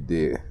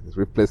 They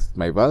replaced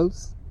my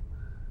valves.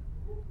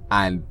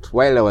 And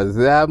while I was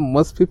there,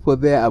 most people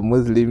there are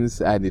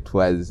Muslims, and it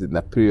was in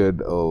a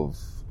period of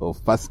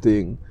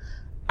fasting.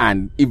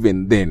 And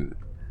even then,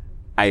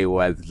 I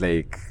was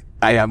like,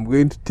 I am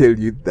going to tell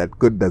you that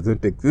God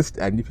doesn't exist,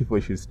 and you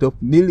people should stop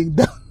kneeling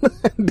down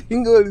and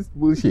doing all this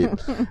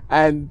bullshit.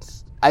 And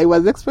I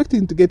was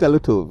expecting to get a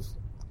lot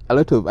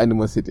of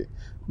animosity,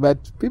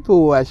 but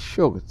people were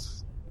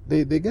shocked.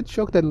 They get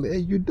shocked,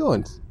 and you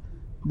don't.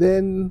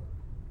 Then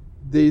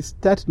they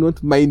start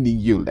not minding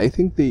you. I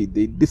think they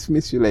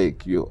dismiss you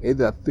like you're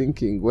either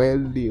thinking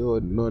wildly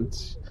or not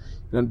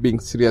being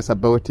serious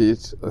about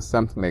it or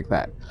something like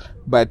that.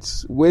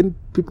 But when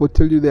people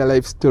tell you their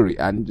life story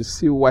and you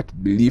see what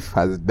belief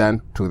has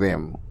done to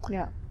them,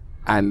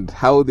 and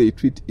how they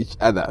treat each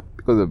other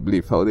because of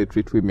belief, how they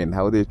treat women,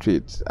 how they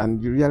treat,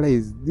 and you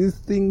realize these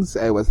things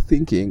I was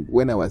thinking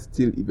when I was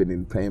still even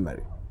in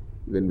primary,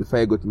 even before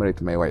I got married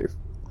to my wife.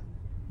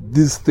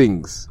 These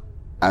things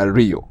are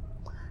real.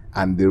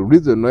 And the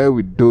reason why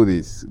we do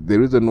this, the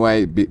reason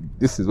why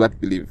this is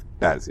what belief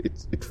does,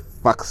 it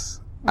fucks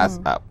us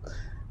up.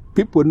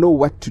 People know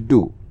what to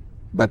do,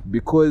 but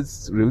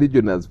because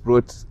religion has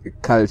brought a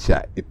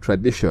culture, a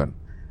tradition,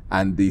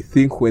 and they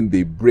think when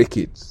they break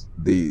it,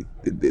 they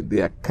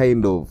are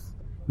kind of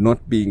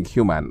not being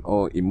human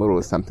or immoral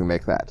or something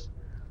like that.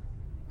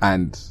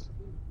 And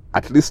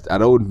at least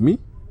around me,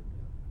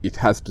 it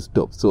has to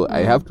stop. So I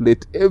have to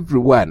let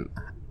everyone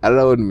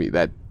around me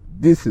that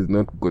this is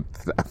not good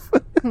stuff.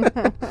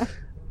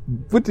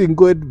 Putting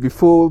God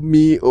before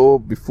me or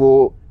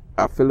before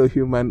a fellow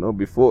human or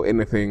before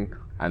anything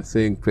and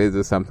saying praise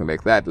or something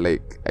like that.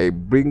 Like, I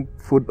bring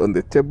food on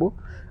the table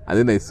and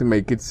then I see my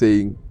kids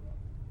saying,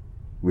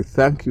 we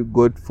thank you,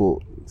 God, for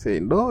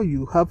saying, no,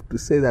 you have to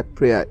say that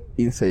prayer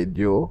inside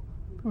your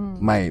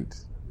mind.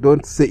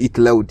 Don't say it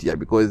loud here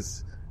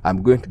because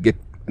I'm going to get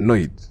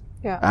annoyed.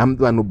 Yeah. I'm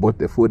the one who bought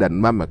the food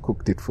and Mama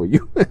cooked it for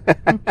you.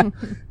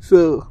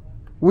 So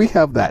we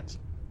have that.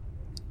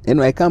 And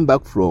when I come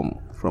back from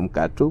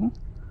Khartoum,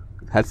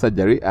 had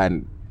surgery,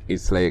 and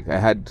it's like I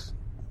had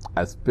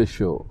a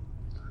special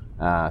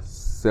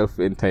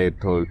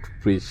self-entitled to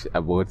preach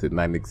about the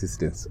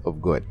non-existence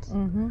of God.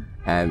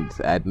 And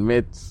I'd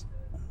met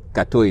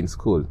Kato in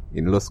school,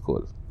 in law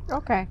school.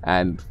 Okay.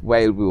 And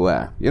while we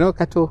were,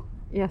 Kato?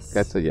 Yes.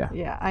 Kato, yeah.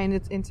 Yeah, I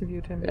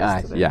interviewed him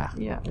yesterday.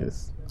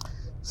 Yes.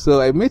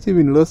 So I met him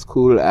in law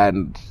school,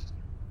 and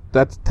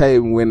that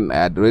time when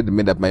I had already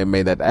made up my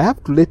mind that I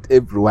have to let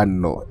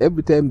everyone know.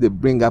 Every time they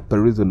bring up a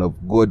reason of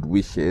God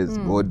wishes,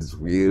 God's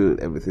will,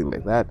 everything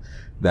like that,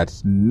 that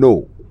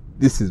no,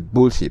 this is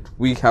bullshit.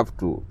 We have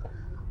to.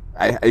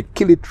 I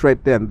kill it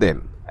right there and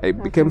then. I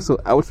became so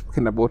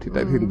outspoken about it.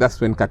 I think that's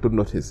when Kato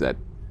noticed that.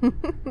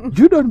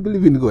 You don't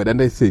believe in God?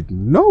 And I said,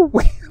 no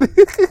way.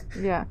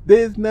 Yeah.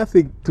 There's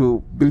nothing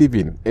to believe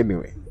in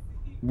anyway.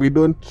 We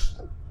don't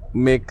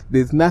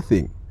there's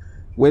nothing.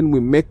 When we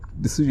make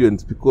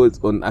decisions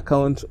because on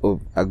account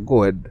of a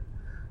God,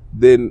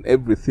 then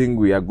every decision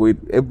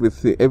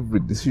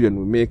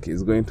we make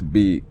is going to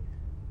be,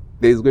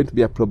 there's going to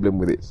be a problem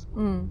with it.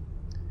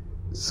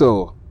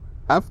 So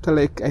after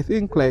I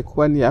think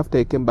 1 year after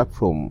I came back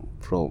from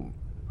Khartoum,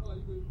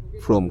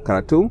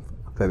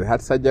 after the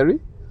heart surgery,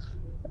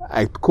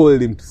 I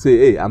called him to say,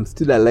 hey, I'm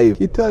still alive.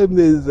 He told him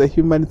there's a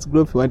humanist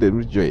group he wanted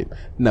to join.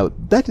 Now,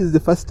 that is the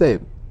first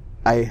time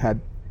I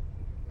had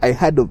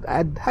heard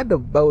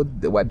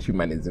about the word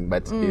humanism,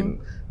 but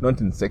not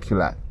in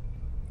secular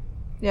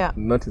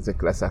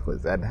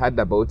circles. I'd heard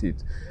about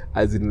it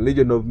as in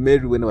Legion of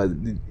Mary when I was.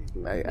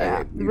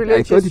 I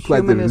thought it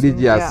was the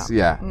religious.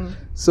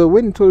 So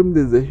when he told me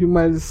there's a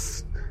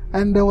humanist,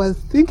 and I was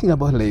thinking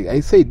about I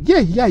said,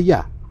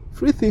 yeah,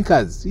 free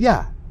thinkers,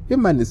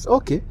 humanists,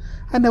 okay.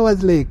 And I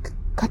was like,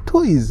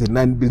 Kato is an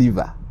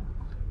unbeliever.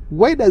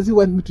 Why does he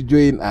want me to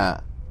join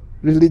a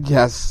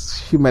religious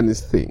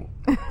humanist thing?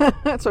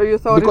 So you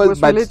thought it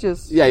was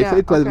religious? Yeah, I thought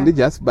it was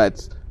religious,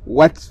 but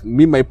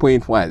my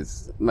point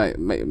was,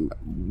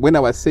 when I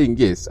was saying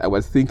yes, I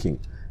was thinking,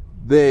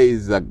 there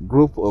is a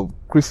group of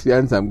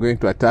Christians I'm going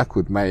to attack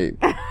with my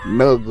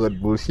no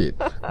God bullshit.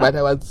 But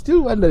I was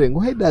still wondering,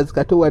 why does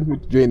Kato want me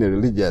to join a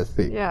religious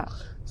thing? Yeah.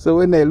 So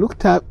when I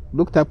looked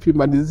up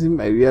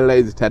humanism, I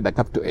realized it had a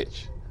capital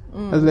H.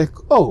 I was like,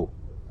 oh,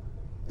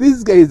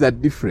 these guys are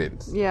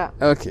different. Yeah.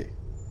 Okay.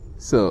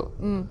 So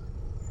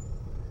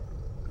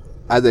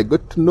as I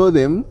got to know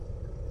them,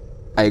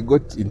 I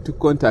got into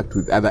contact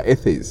with other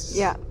atheists.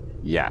 Yeah.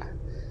 Yeah.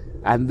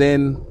 And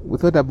then we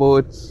thought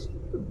about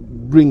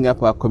bringing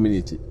up our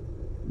community,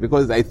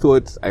 because I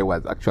thought I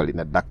was actually in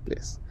a dark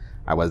place.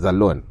 I was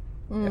alone.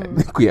 I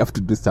think we have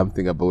to do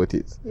something about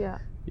it. Yeah.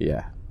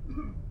 Yeah.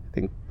 I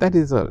think that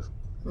is all.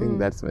 I think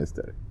that's my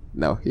story.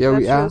 Now here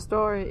That's we are. your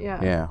story,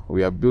 yeah. Yeah.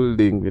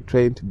 We're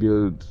trying to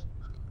build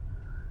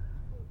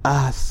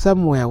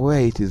somewhere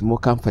where it is more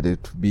comfortable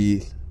to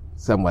be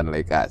someone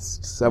like us,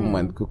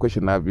 someone who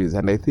question our views.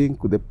 And I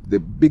think the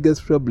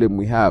biggest problem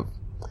we have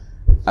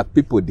are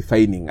people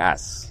defining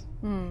us.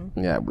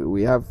 Yeah,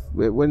 we have,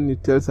 when you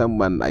tell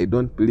someone, I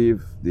don't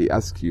believe, they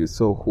ask you,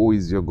 so who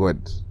is your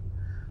God?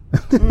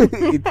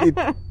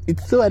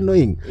 It's so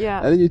annoying.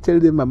 Yeah. And then you tell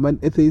them I'm an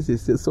atheist, they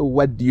say, so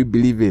what do you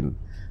believe in?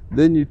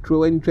 Then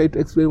when you try to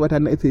explain what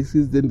an atheist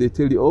is, then they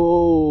tell you,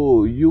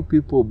 oh, you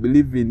people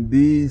believe in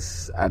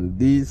this and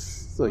this.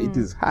 So it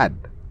is hard.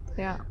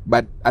 Yeah.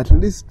 But at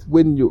least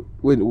when you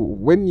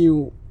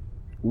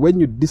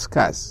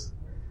discuss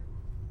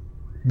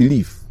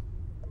belief,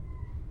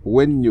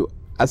 when you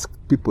ask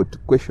people to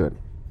question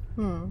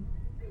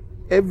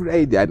every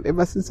idea, and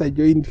ever since I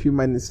joined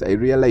humanists, I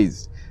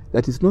realized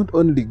that it's not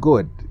only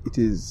God.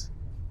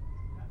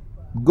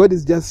 God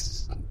is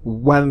just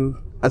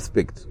one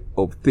aspect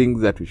of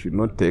things that we should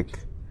not take,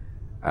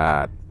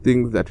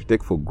 things that we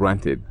take for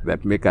granted,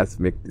 that make us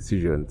make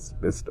decisions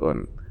based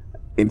on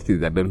anything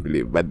that I don't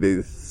believe. But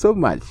there's so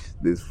much.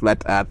 There's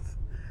flat Earth.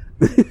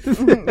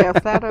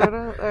 Flat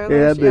Earth.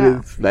 Yeah, there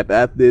is flat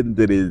Earth. Then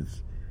there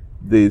is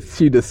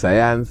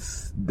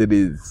pseudoscience. There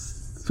is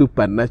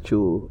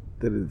supernatural.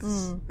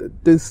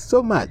 There's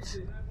so much.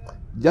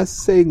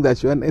 Just saying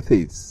that you're an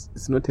atheist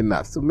is not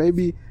enough. So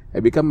maybe I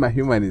became a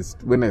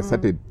humanist when I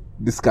started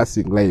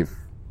discussing life.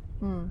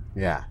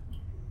 Yeah,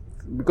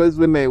 because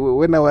when I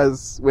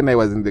was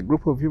in the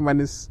group of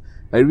humanists,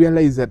 I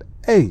realized that,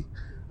 hey,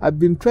 I've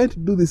been trying to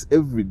do this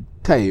every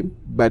time,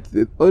 but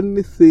the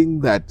only thing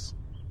that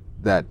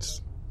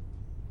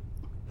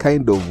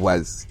kind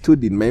of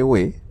stood in my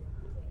way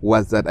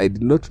was that I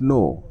did not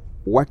know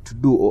what to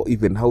do or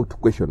even how to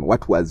question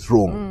what was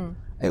wrong.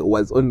 I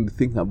was only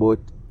thinking about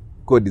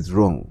God is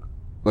wrong.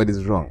 God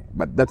is wrong.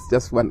 But that's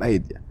just one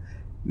idea.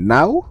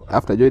 Now,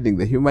 after joining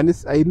the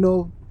humanists, I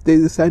know there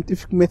is a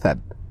scientific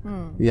method.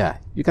 Yeah,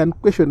 you can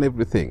question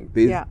everything.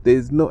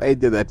 There's no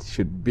idea that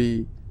should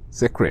be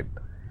sacred.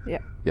 Yeah.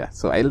 Yeah,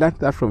 so I learned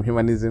that from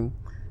humanism,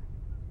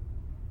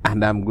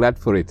 and I'm glad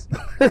for it.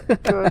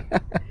 Good.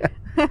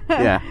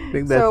 Yeah, I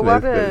think that's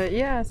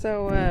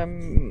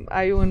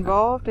are you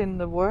involved in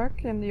the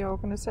work in the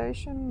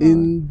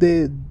organization?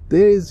 There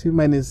is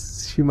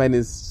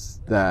humanists,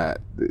 the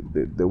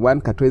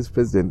one Kato is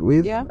president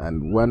with,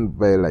 and one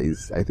Vela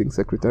is, I think,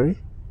 secretary.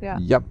 Yeah.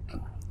 Yep.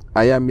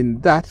 I am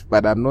in that,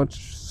 but I'm not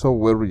so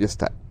well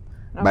registered.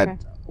 Okay.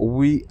 But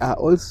we are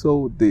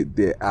also,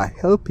 they are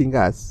helping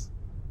us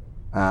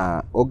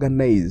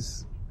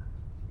organize.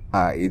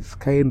 It's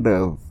kind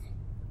of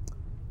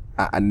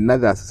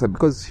another,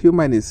 because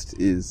humanist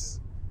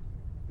is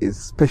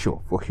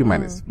special for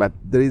humanists, but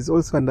there is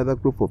also another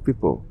group of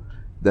people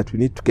that we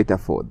need to cater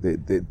for,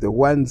 the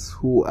ones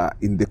who are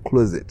in the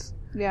closet.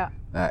 Yeah.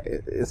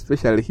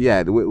 Especially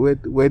here,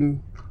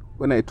 when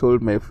I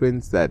told my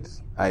friends that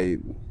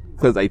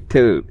because I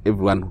tell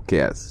everyone who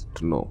cares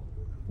to know.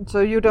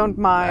 So you don't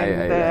mind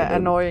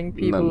annoying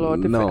people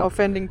or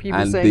offending people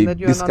and saying that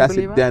you're a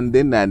non-believer? And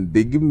they discuss it and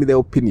they give me their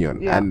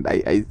opinion. Yeah. And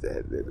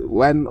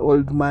one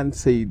old man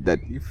said that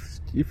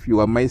if you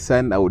were my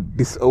son, I would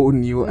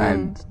disown you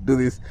and do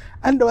this.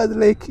 And I was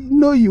like,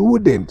 no, you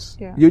wouldn't.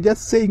 Yeah. You're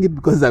just saying it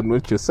because I'm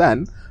not your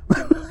son.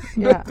 I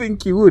don't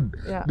think you would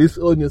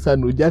disown your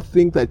son. We just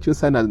think that your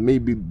son has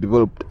maybe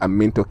developed a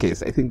mental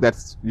case. I think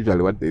that's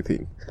usually what they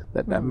think.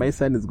 That my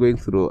son is going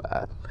through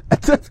a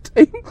tough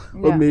time,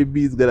 or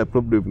maybe he's got a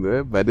problem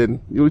there, but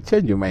then you'll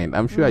change your mind.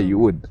 I'm sure you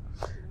would.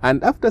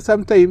 And after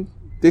some time,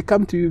 they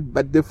come to you,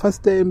 but the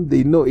first time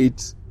they know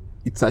it's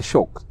a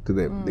shock to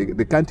them.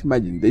 They can't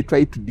imagine. They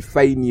try to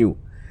define you.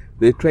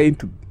 They're trying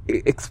to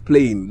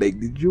explain, like,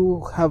 did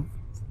you have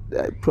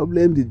a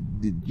problem?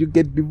 Did you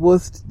get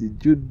divorced?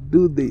 Did you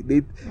do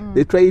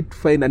they try to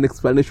find an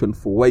explanation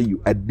for why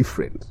you are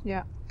different.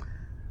 Yeah.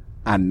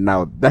 And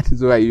now that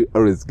is why you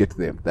always get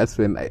them. That's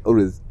when I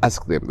always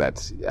ask them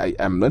that I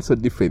am not so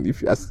different.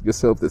 If you ask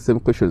yourself the same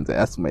questions I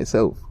ask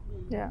myself,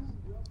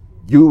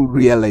 you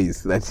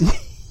realize that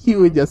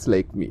you are just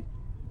like me.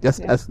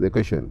 Just ask the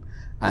question.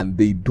 And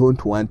they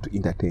don't want to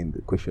entertain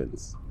the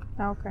questions.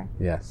 Okay.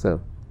 Yeah,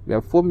 so we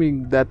are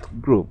forming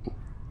that group,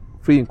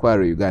 Free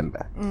Inquiry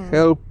Uganda.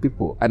 Help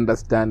people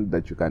understand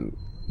that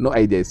no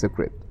idea is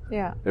separate.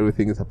 Yeah.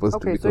 Everything is supposed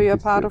to be. Okay, so you're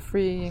part of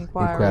free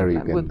inquiry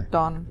with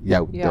Don. Yeah,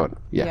 with Don.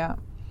 Yeah.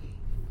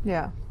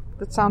 Yeah.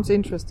 That sounds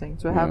interesting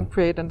to have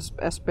created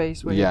a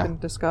space where you can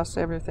discuss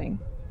everything.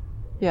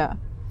 Yeah.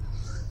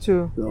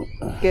 To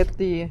get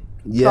the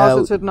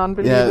closeted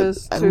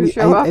non-believers to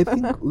show up. I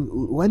think we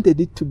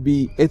wanted it to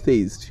be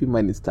Atheist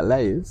Humanist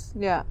Alliance.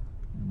 Yeah.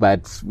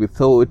 But we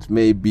thought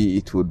maybe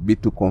it would be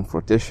too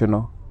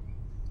confrontational.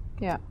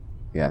 Yeah.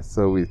 Yeah,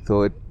 so we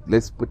thought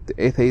let's put the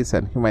atheists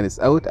and humanists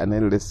out, and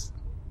then let's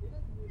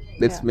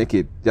make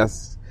it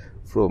just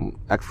from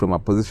a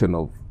position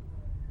of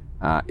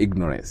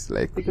ignorance.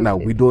 Like, because now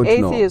we don't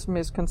know. Atheism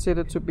is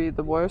considered to be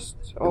the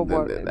worst, or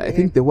what? I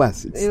think the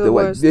worst. It's the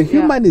worst. The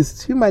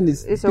humanists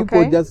it's people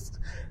okay.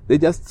 They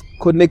just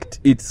connect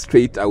it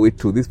straight away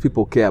to these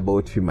people care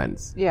about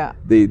humans. Yeah.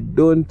 They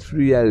don't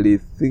really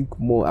think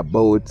more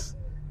about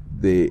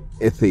the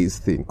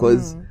atheist thing,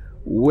 because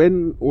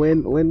when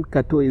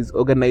Kato is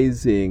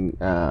organizing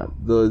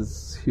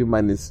those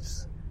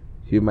humanist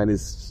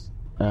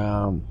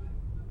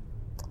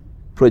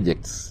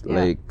projects,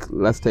 like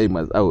last time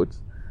I was out,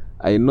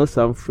 I know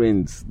some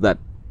friends that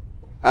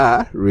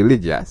are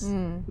religious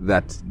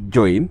that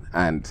join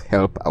and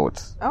help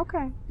out.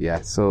 Okay. Yeah,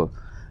 so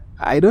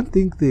I don't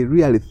think they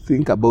really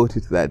think about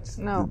it that.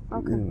 No.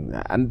 Okay.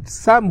 And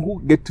some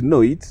who get to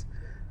know it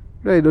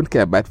really don't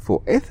care. But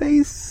for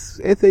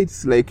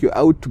atheists like you're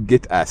out to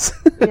get us.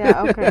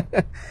 Yeah, okay.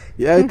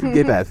 You're out to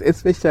get us,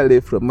 especially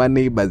from my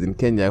neighbors in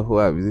Kenya who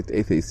have visited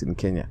atheists in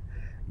Kenya.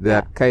 They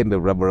are kind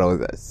of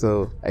rabble-rousers.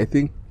 So I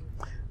think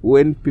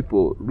when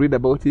people read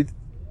about it,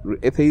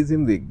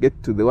 atheism, they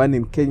get to the one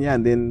in Kenya,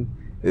 and then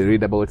they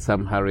read about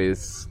Sam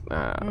Harris.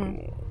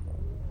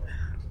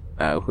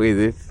 Who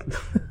is it?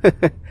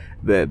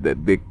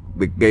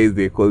 the guys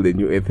they call the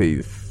new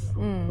atheists.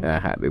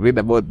 They read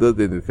about those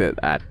and they said,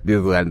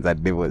 these ones are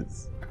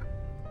devils.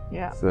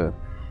 Yeah. So,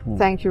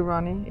 thank you,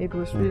 Ronnie. It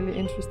was really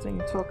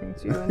interesting talking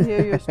to you and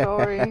hear your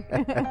story.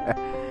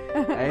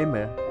 I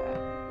know.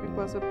 It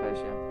was a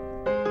pleasure.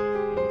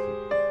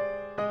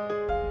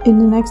 In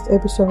the next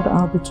episode,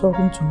 I'll be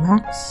talking to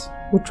Max,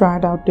 who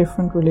tried out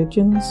different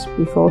religions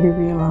before he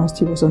realized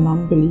he was a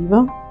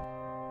non-believer.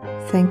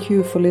 Thank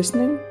you for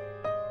listening.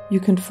 You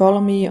can follow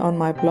me on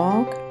my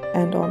blog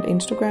and on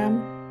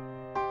Instagram.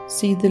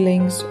 See the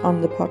links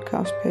on the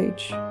podcast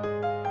page.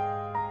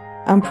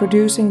 I'm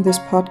producing this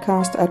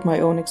podcast at my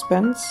own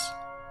expense.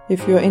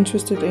 If you're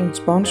interested in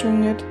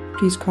sponsoring it,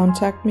 please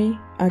contact me.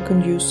 I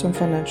can use some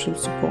financial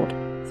support.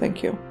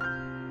 Thank you.